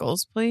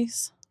Pickles,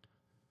 please.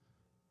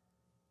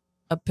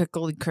 A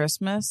Pickledy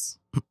Christmas.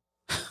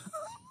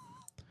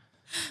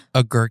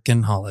 A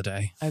Gherkin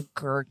Holiday. A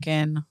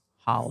Gherkin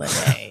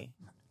Holiday.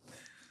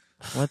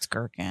 What's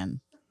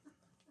gherkin?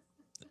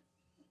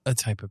 A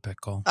type of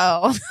pickle.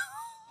 Oh.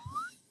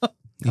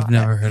 You've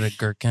never heard of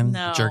gherkin?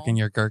 No. Jerking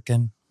your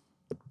gherkin?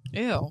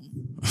 Ew.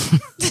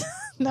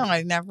 No,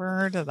 I never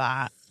heard of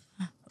that.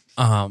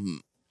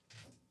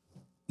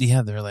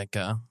 Yeah, they're like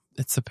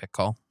it's a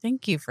pickle.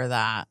 Thank you for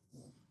that.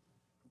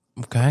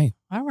 Okay.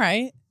 All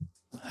right.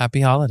 Happy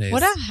holidays.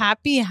 What a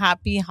happy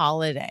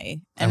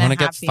holiday. I And want a to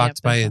get happy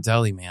fucked by a episode.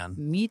 deli man.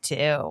 Me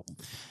too.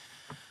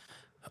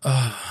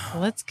 Ugh.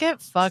 Let's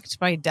get fucked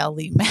by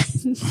deli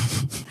men.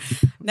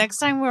 Next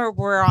time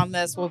we're on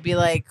this, we'll be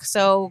like,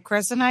 so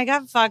Chris and I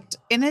got fucked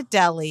in a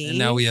deli. And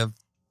now we have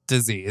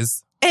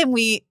disease. And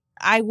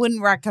I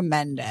wouldn't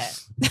recommend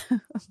it.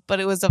 but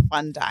it was a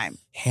fun time.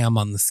 Ham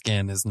on the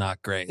skin is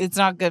not great. It's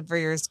not good for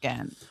your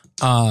skin.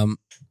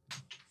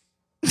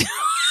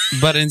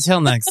 But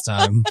until next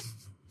time,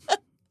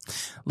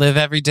 live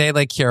every day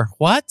like you're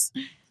what?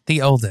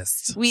 The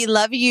oldest. We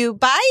love you.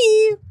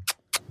 Bye.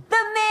 The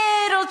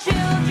middle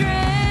children.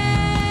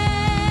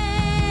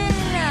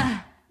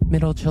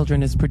 Middle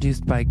Children is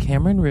produced by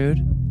Cameron Rood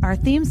Our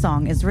theme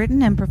song is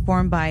written and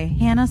performed by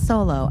Hannah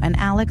Solo and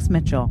Alex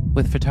Mitchell,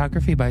 with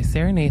photography by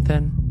Sarah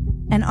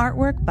Nathan. and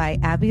artwork by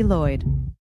Abby Lloyd.